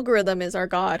 The algorithm is our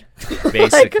god.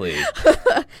 Basically.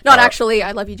 Not actually.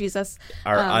 I love you, Jesus.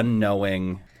 Our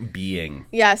unknowing being.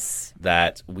 Yes.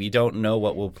 That we don't know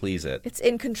what will please it. It's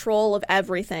in control of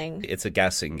everything. It's a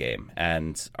guessing game.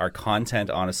 And our content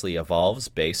honestly evolves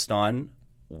based on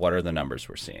what are the numbers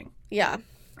we're seeing. Yeah.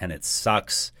 And it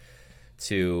sucks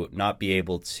to not be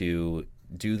able to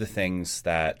do the things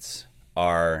that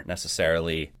are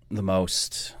necessarily the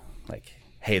most like,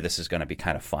 hey, this is going to be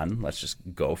kind of fun. Let's just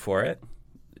go for it.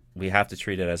 We have to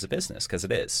treat it as a business because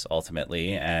it is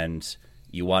ultimately. And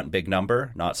you want big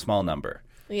number, not small number.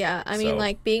 Yeah, I mean, So-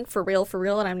 like, being for real,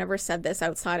 and I've never said this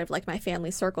outside of, like, my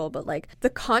family circle, but, like, the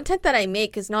content that I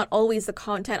make is not always the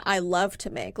content I love to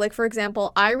make. Like, for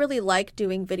example, I really like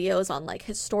doing videos on, like,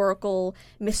 historical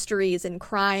mysteries and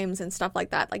crimes and stuff like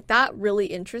that. Like, that really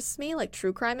interests me, like,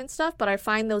 true crime and stuff, but I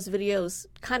find those videos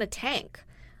kind of tank.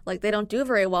 Like, they don't do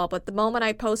very well, but the moment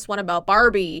I post one about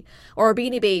Barbie or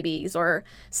Beanie Babies or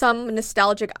some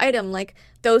nostalgic item, like,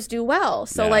 those do well.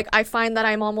 So, Yeah. like, I find that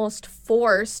I'm almost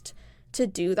forced to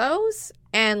do those.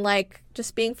 And, like,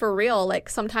 just being for real, like,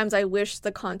 sometimes I wish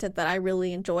the content that I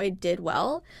really enjoyed did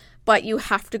well. But you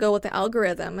have to go with the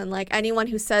algorithm. And, like, anyone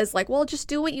who says, like, well, just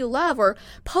do what you love or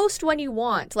post when you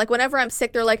want. Like, whenever I'm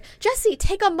sick, they're like, Jessii,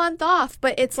 take a month off.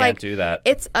 But it's Can't like, do that.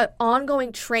 it's an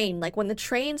ongoing train. Like, when the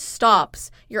train stops,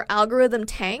 your algorithm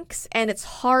tanks and it's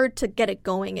hard to get it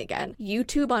going again.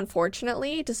 YouTube,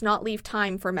 unfortunately, does not leave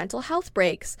time for mental health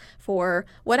breaks, for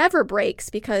whatever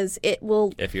breaks, because it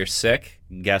will. If you're sick,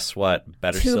 guess what?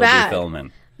 Better Too still bad. be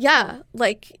filming. Yeah,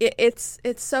 like it's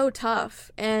so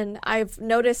tough. And I've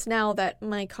noticed now that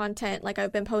my content, like,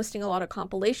 I've been posting a lot of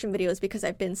compilation videos because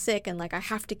I've been sick and, like, I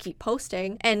have to keep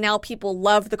posting. And now people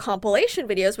love the compilation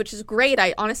videos, which is great.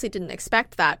 I honestly didn't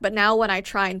expect that. But now when I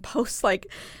try and post, like,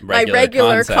 my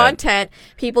regular content,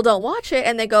 people don't watch it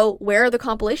and they go, where are the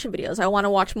compilation videos? I want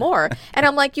to watch more. And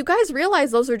I'm like, you guys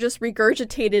realize those are just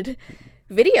regurgitated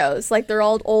videos. Like, they're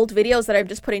all old videos that I'm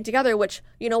just putting together, which,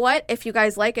 you know what, if you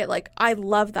guys like it, like, I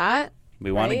love that.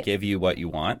 We want to right? give you what you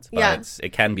want, but Yeah.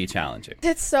 it can be challenging.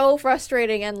 It's so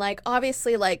frustrating. And, like,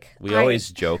 obviously, like, We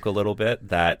always joke a little bit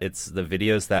that it's the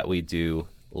videos that we do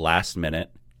last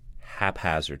minute,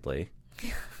 haphazardly,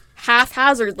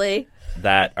 haphazardly.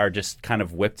 that are just kind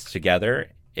of whipped together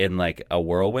in, like, a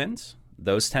whirlwind.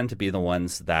 Those tend to be the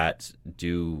ones that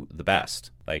do the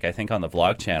best. Like, I think on the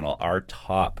vlog channel, our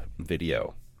top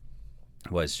video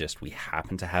was just, we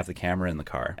happened to have the camera in the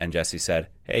car. And Jessii said,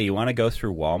 hey, you want to go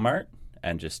through Walmart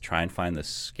and just try and find the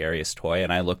scariest toy?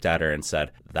 And I looked at her and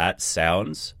said, that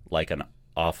sounds like an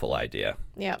awful idea.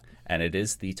 Yeah. And it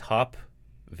is the top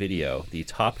video, the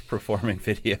top performing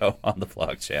video on the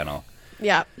vlog channel.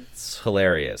 Yeah. It's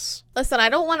hilarious. Listen, I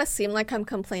don't want to seem like I'm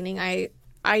complaining.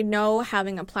 I know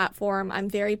having a platform, I'm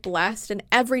very blessed, and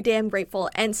every day I'm grateful.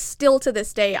 And still to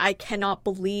this day, I cannot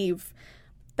believe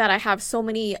that I have so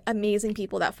many amazing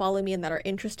people that follow me and that are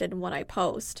interested in what I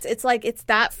post. It's like, it's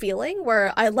that feeling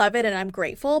where I love it and I'm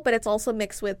grateful, but it's also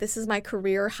mixed with, this is my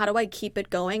career. How do I keep it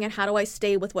going? And how do I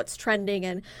stay with what's trending?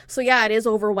 And so, yeah, it is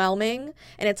overwhelming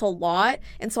and it's a lot.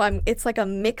 And so it's like a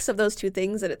mix of those two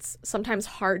things that it's sometimes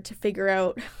hard to figure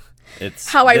out It's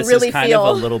how I really is kind feel.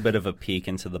 of a little bit of a peek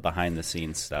into the behind the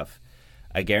scenes stuff.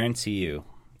 I guarantee you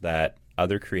that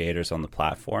other creators on the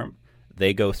platform,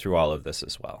 they go through all of this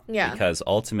as well. Yeah. Because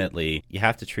ultimately, you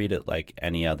have to treat it like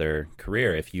any other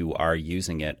career if you are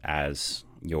using it as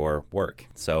your work.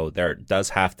 So there does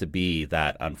have to be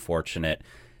that unfortunate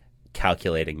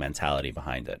calculating mentality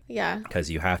behind it. Yeah. Because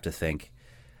you have to think,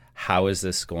 how is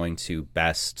this going to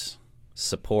best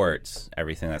support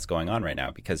everything that's going on right now?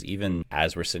 Because even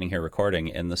as we're sitting here recording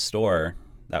in the store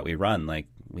that we run, like,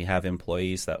 we have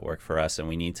employees that work for us and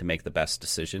we need to make the best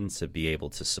decisions to be able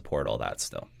to support all that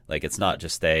still. Like, it's not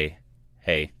just hey,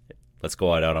 let's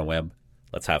go out on a whim,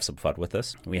 let's have some fun with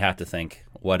this. We have to think,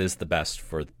 what is the best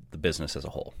for the business as a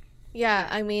whole? Yeah,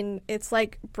 I mean, it's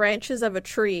like branches of a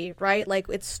tree, right? Like,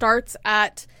 it starts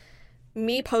at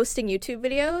me posting YouTube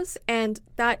videos, and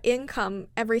that income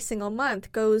every single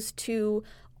month goes to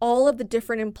all of the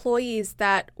different employees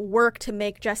that work to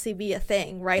make Jessii V a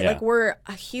thing, right? Yeah. Like, we're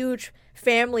a huge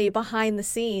family behind the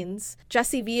scenes.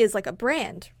 Jessii V is like a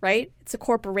brand, right? It's a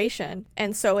corporation.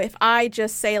 And so if I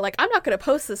just say, like, I'm not going to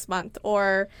post this month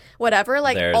or whatever,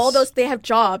 like, all those, they have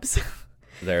jobs.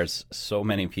 There's so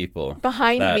many people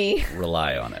behind that me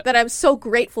rely on it that I'm so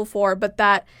grateful for, but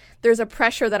that there's a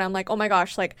pressure that I'm like, oh my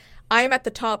gosh, like, I'm at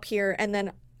the top here and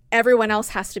then everyone else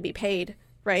has to be paid,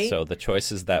 right? So the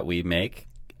choices that we make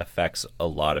affects a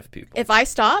lot of people. If I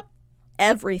stop,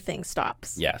 everything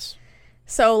stops. Yes.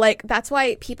 So, like, that's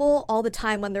why people all the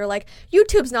time, when they're like,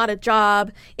 YouTube's not a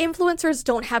job, influencers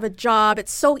don't have a job,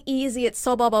 it's so easy, it's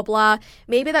so blah, blah, blah.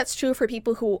 Maybe that's true for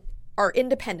people who are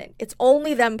independent. It's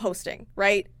only them posting,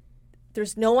 right?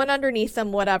 There's no one underneath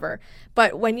them, whatever.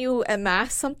 But when you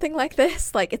amass something like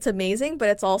this, like, it's amazing, but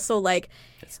it's also like,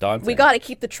 It's daunting. we got to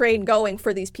keep the train going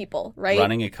for these people, right?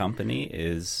 Running a company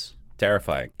is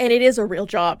terrifying. And it is a real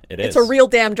job. It It's is. a real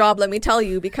damn job, let me tell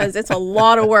you, because it's a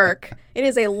lot of work. It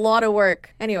is a lot of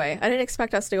work. Anyway, I didn't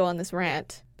expect us to go on this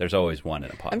rant. There's always one in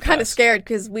a podcast. I'm kind of scared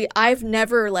because I've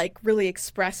never, like, really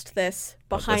expressed this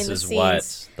But behind this the is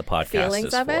scenes what the podcast feelings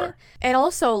is of for. it. And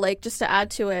also, like, just to add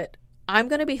to it, I'm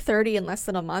going to be 30 in less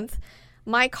than a month.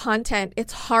 My content,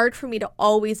 it's hard for me to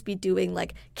always be doing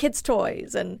like kids'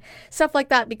 toys and stuff like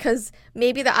that because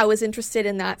maybe that I was interested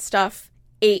in that stuff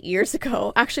 8 years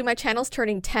ago. Actually, my channel's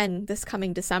turning 10 this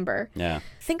coming December. Yeah.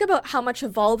 Think about how much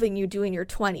evolving you do in your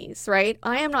 20s, right?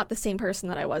 I am not the same person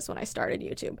that I was when I started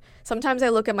YouTube. Sometimes I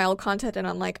look at my old content and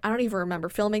I'm like, I don't even remember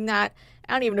filming that.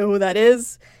 I don't even know who that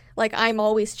is. Like, I'm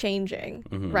always changing,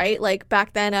 right? Like,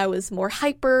 back then I was more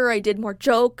hyper, I did more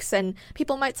jokes, and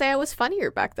people might say I was funnier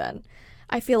back then.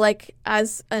 I feel like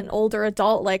as an older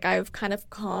adult, like, I've kind of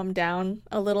calmed down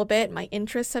a little bit. My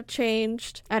interests have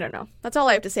changed. I don't know. That's all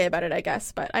I have to say about it, I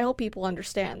guess. But I hope people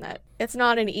understand that it's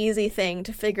not an easy thing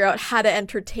to figure out how to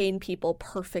entertain people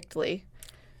perfectly,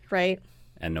 right?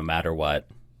 And no matter what,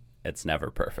 it's never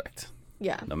perfect.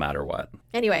 Yeah. No matter what.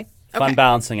 Anyway. Fun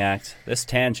balancing act. This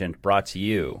tangent brought to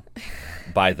you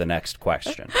by the next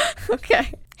question.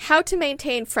 Okay. How to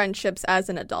maintain friendships as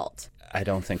an adult. I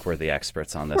don't think we're the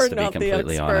experts on this, We're to be not the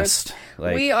completely experts. honest.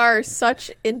 Like, We are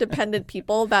such independent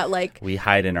people that, like, we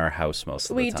hide in our house most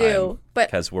of the we time. do, but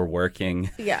because we're working.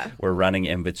 yeah, We're running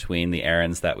in between the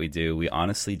errands that we do. We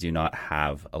honestly do not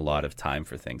have a lot of time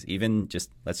for things. Even just,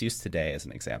 let's use today as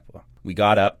an example. We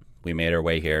got up. We made our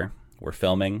way here. We're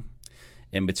filming.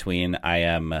 In between,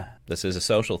 this is a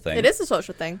social thing. it is a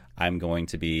social thing. I'm going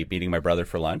to be meeting my brother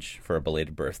for lunch for a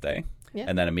belated birthday. Yeah.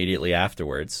 And then immediately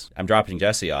afterwards, I'm dropping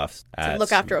Jessii off. To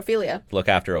look after Ophelia. Look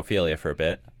after Ophelia for a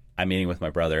bit. I'm meeting with my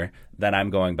brother. Then I'm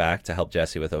going back to help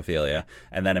Jessii with Ophelia.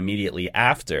 And then immediately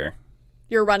after,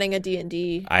 You're running a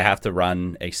D&D. I have to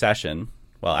run a session.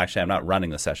 Well, actually, I'm not running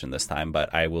the session this time,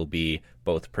 but I will be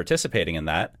both participating in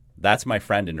that. That's my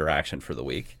friend interaction for the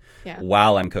week. Yeah.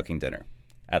 While I'm cooking dinner.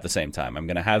 At the same time, I'm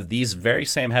going to have these very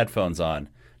same headphones on,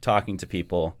 talking to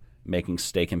people, making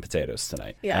steak and potatoes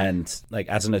tonight. Yeah. And like,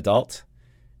 as an adult,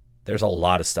 there's a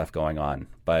lot of stuff going on.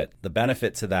 But the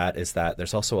benefit to that is that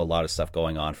there's also a lot of stuff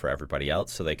going on for everybody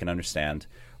else, so they can understand,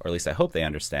 or at least I hope they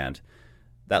understand,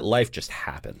 that life just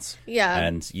happens. Yeah.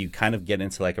 And you kind of get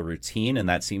into like a routine, and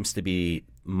that seems to be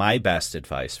my best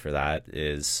advice for that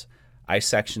is I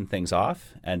section things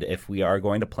off, and if we are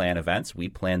going to plan events, we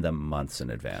plan them months in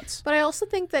advance. But I also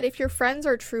think that if your friends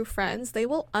are true friends, they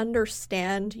will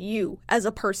understand you as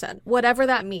a person, whatever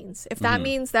that means. If that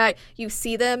means that you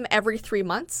see them every 3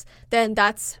 months, then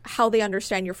that's how they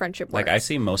understand your friendship works. Like, I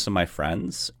see most of my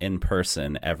friends in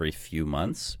person every few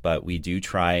months, but we do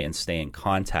try and stay in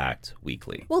contact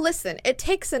weekly. Well, listen, it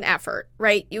takes an effort,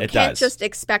 right? You It can't does. just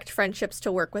expect friendships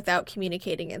to work without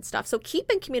communicating and stuff. So keep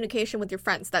in communication with your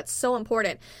friends. That's so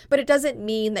important. But it doesn't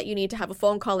mean that you need to have a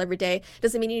phone call every day. It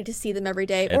doesn't mean you need to see them every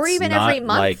day or It's even not every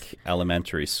month. like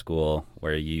elementary school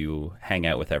where you hang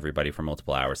out with everybody for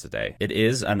multiple hours a day. It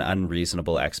is an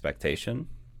unreasonable expectation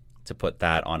to put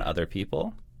that on other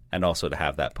people and also to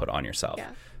have that put on yourself.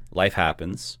 Yeah. Life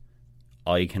happens.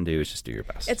 All you can do is just do your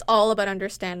best. It's all about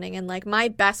understanding. And like my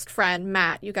best friend,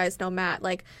 Matt, you guys know Matt,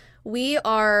 like we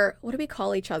are, what do we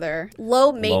call each other?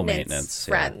 Low maintenance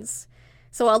yeah. friends.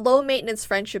 So a low maintenance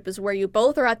friendship is where you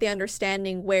both are at the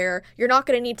understanding where you're not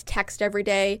going to need to text every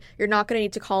day. You're not going to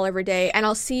need to call every day. And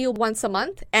I'll see you once a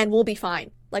month and we'll be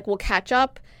fine. Like we'll catch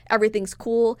up. Everything's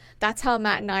cool. That's how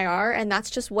Matt and I are. And that's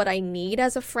just what I need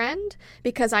as a friend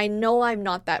because I know I'm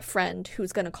not that friend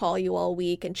who's going to call you all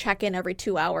week and check in every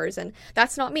 2 hours. And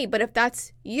that's not me. But if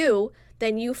that's you,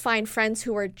 then you find friends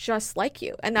who are just like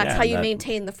you. And that's Yeah, how you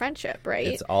maintain the friendship, right?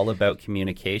 It's all about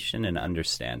communication and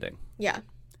understanding. Yeah.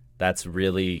 That's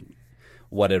really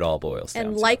what it all boils down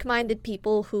And to. like-minded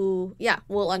people who,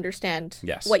 will understand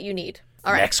Yes. what you need.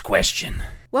 All right. Next question.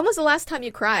 When was the last time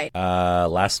you cried?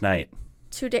 Last night.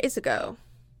 2 days ago.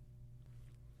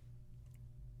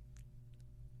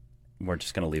 We're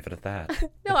just going to leave it at that.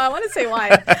 No, I want to say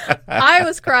why. I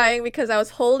was crying because I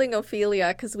was holding Ophelia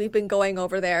because we've been going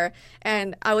over there.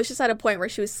 And I was just at a point where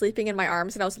she was sleeping in my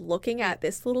arms and I was looking at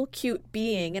this little cute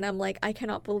being. And I'm like, I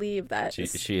cannot believe that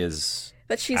She is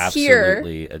that she's here.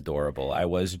 absolutely adorable. I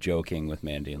was joking with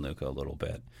Mandy and Luca a little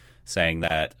bit, saying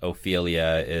that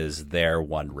Ophelia is their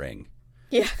one ring.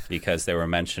 Yeah. Because they were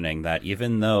mentioning that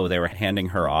even though they were handing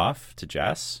her off to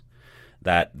Jess,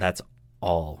 that's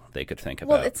all they could think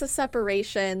about. Well, it's a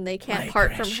separation. They can't My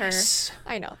part precious. from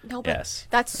her. I know. No, but Yes.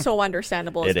 that's so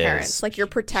understandable as It parents. is. Like, you're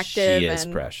protective. She is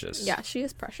and, precious. Yeah, she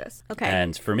is precious. Okay.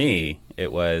 And for me,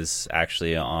 it was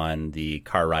actually on the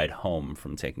car ride home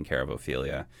from taking care of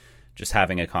Ophelia, just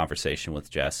having a conversation with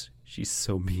Jess. She's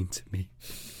so mean to me.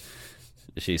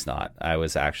 She's not. I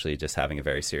was actually just having a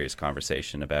very serious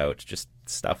conversation about just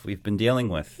stuff we've been dealing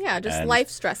with. Yeah, just and life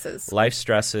stresses. Life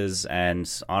stresses,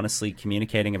 and honestly,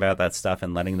 communicating about that stuff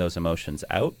and letting those emotions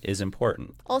out is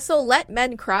important. Also, let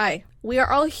men cry. We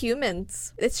are all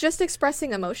humans. It's just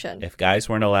expressing emotion. If guys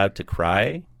weren't allowed to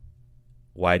cry,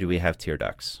 why do we have tear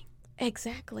ducts?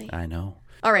 Exactly. I know.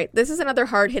 All right, this is another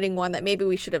hard-hitting one that maybe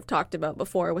we should have talked about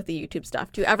before with the YouTube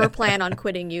stuff. Do you ever plan on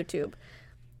quitting YouTube?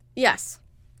 Yes.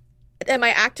 Am I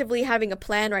actively having a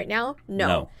plan right now?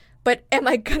 No. But am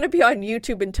I going to be on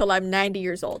YouTube until I'm 90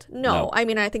 years old? No. I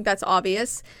mean, I think that's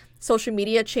obvious. Social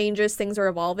media changes, things are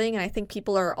evolving, and I think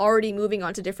people are already moving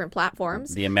on to different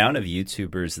platforms. The amount of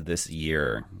YouTubers this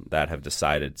year that have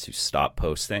decided to stop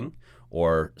posting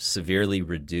or severely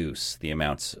reduce the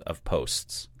amounts of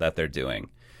posts that they're doing,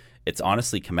 it's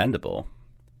honestly commendable.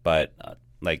 But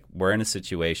we're in a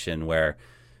situation where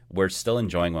we're still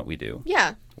enjoying what we do.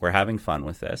 Yeah. We're having fun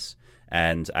with this.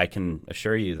 And I can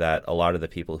assure you that a lot of the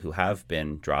people who have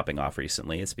been dropping off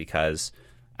recently, it's because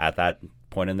at that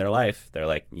point in their life, they're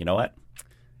like, you know what?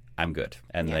 I'm good.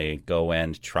 And they go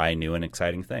and try new and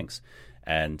exciting things.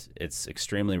 And it's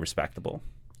extremely respectable.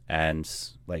 And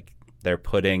they're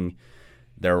putting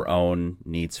their own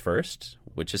needs first,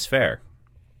 which is fair.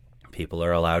 People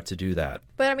are allowed to do that.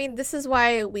 But I mean, this is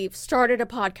why we've started a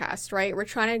podcast, right? We're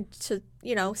trying to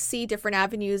see different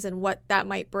avenues and what that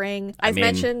might bring. I've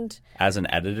mentioned... As an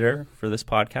editor for this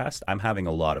podcast, I'm having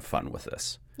a lot of fun with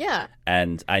this. Yeah.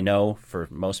 And I know for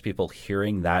most people,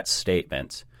 hearing that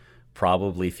statement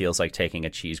probably feels like taking a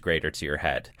cheese grater to your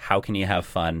head. How can you have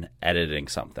fun editing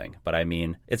something? But I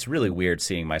mean, it's really weird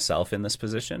seeing myself in this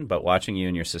position, but watching you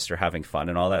and your sister having fun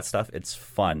and all that stuff, it's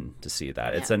fun to see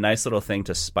that. Yeah. It's a nice little thing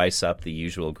to spice up the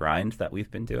usual grind that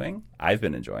we've been doing. I've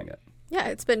been enjoying it. Yeah,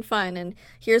 it's been fun. And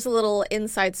here's a little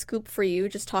inside scoop for you,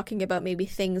 just talking about maybe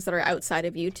things that are outside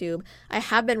of YouTube. I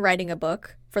have been writing a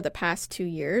book for the past 2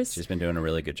 years. She's been doing a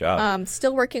really good job.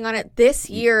 Still working on it this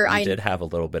year. I did have a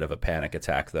little bit of a panic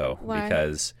attack, though. Why?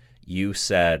 Because you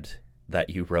said that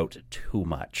you wrote too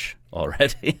much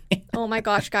already. Oh my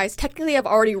gosh, guys. Technically, I've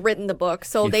already written the book.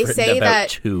 So You've they say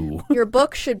that your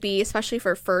book should be, especially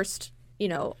for first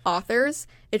authors,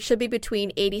 it should be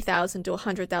between 80,000 to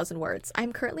 100,000 words.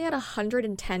 I'm currently at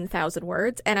 110,000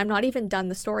 words, and I'm not even done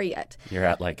the story yet. You're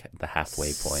at the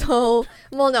halfway point. So,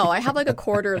 no, I have a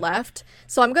quarter left.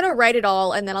 So I'm going to write it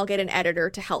all, and then I'll get an editor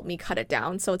to help me cut it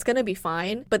down. So it's going to be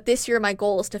fine. But this year, my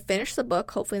goal is to finish the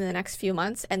book, hopefully in the next few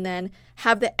months, and then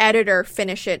have the editor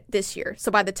finish it this year.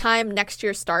 So by the time next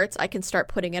year starts, I can start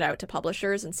putting it out to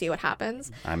publishers and see what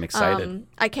happens. I'm excited.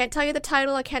 I can't tell you the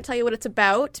title. I can't tell you what it's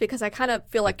about because I kind of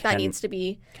feel like that needs to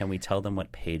be... Can we tell them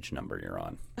what page number you're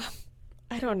on?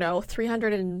 I don't know,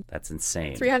 300 and... That's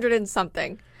insane. 300 and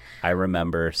something. I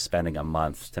remember spending a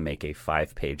month to make a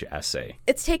 5-page essay.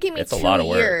 It's taking me 2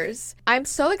 years. I'm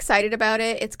so excited about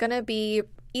it. It's going to be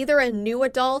either a new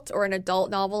adult or an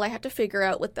adult novel. I have to figure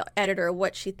out with the editor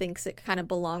what she thinks it kind of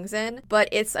belongs in. But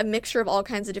it's a mixture of all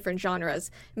kinds of different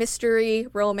genres. Mystery,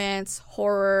 romance,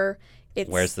 horror.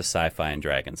 Where's the sci-fi and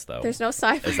dragons, though? There's no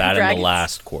sci-fi and dragons. Is that in the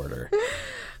last quarter?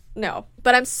 No,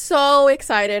 but I'm so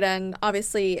excited, and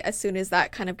obviously as soon as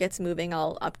that kind of gets moving,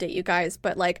 I'll update you guys.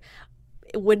 But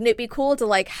wouldn't it be cool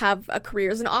to have a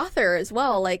career as an author as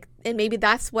well? And maybe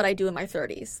that's what I do in my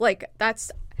 30s.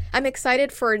 I'm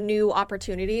excited for new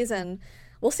opportunities, and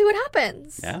we'll see what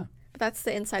happens. Yeah. But that's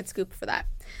the inside scoop for that.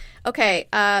 Okay,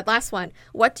 last one.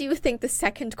 What do you think the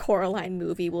second Coraline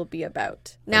movie will be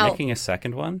about? Now, they're making a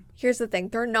second one? Here's the thing.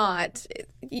 They're not.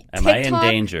 Am I in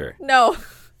danger? No.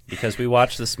 Because we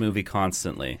watch this movie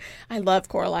constantly. I love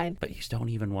Coraline. But you don't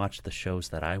even watch the shows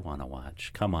that I want to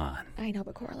watch. Come on. I know,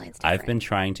 but Coraline's different. I've been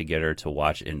trying to get her to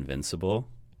watch Invincible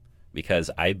because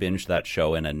I binged that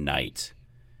show in a night.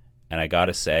 And I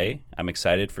gotta say, I'm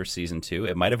excited for season 2.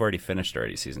 It might have already finished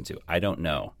season 2. I don't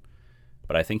know.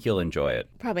 But I think you'll enjoy it.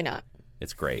 Probably not.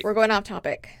 It's great. We're going off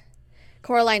topic.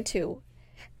 Coraline 2.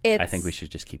 I think we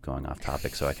should just keep going off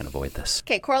topic so I can avoid this.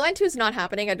 Okay, Coraline 2 is not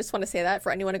happening. I just want to say that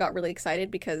for anyone who got really excited,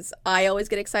 because I always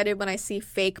get excited when I see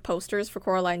fake posters for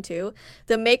Coraline 2.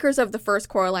 The makers of the first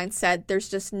Coraline said there's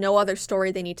just no other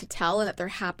story they need to tell and that they're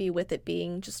happy with it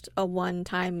being just a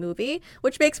one-time movie,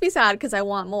 which makes me sad because I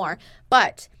want more.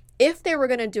 But if they were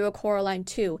going to do a Coraline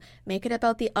 2, make it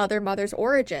about the other mother's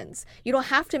origins. You don't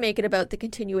have to make it about the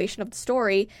continuation of the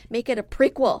story. Make it a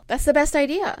prequel. That's the best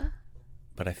idea.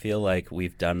 But I feel like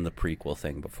we've done the prequel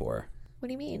thing before. What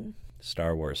do you mean?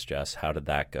 Star Wars, Jess. How did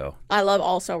that go? I love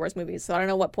all Star Wars movies, so I don't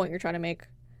know what point you're trying to make.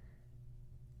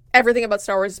 Everything about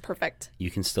Star Wars is perfect. You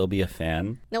can still be a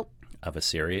fan Nope. of a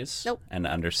series. Nope. And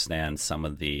understand some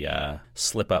of the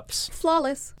slip-ups.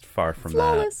 Flawless. Far from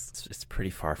Flawless. that. It's pretty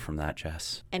far from that,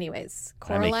 Jess. Anyways, I'm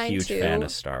Coraline a huge 2. fan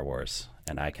of Star Wars,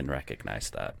 and I can recognize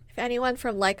that. If anyone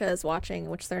from Leica is watching,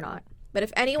 which they're not, but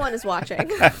if anyone is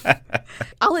watching,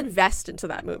 I'll invest into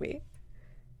that movie.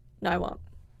 No, I won't.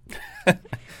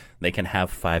 They can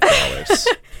have $5.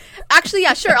 Actually,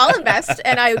 yeah, sure, I'll invest,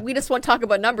 and we just won't talk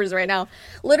about numbers right now.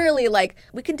 Literally, like,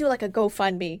 we can do like a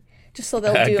GoFundMe, just so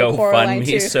they'll do a Coraline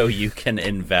 2. GoFundMe so you can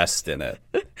invest in it.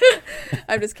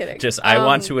 I'm just kidding. I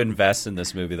want to invest in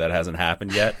this movie that hasn't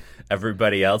happened yet.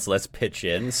 Everybody else, let's pitch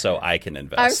in so I can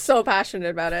invest. I'm so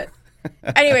passionate about it.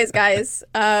 Anyways, guys,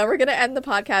 we're going to end the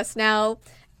podcast now.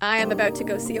 I am about to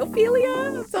go see Ophelia.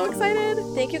 I'm so excited.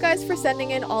 Thank you guys for sending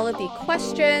in all of the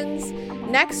questions.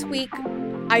 Next week,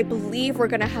 I believe we're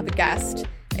going to have a guest.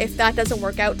 If that doesn't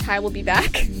work out, Ty will be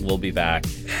back. We'll be back.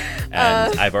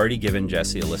 And I've already given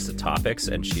Jessii a list of topics,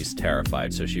 and she's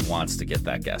terrified, so she wants to get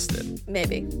that guest in.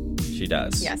 Maybe. She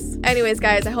does. Yes. Anyways,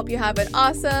 guys, I hope you have an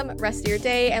awesome rest of your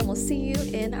day, and we'll see you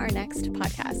in our next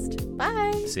podcast.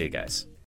 Bye. See you guys.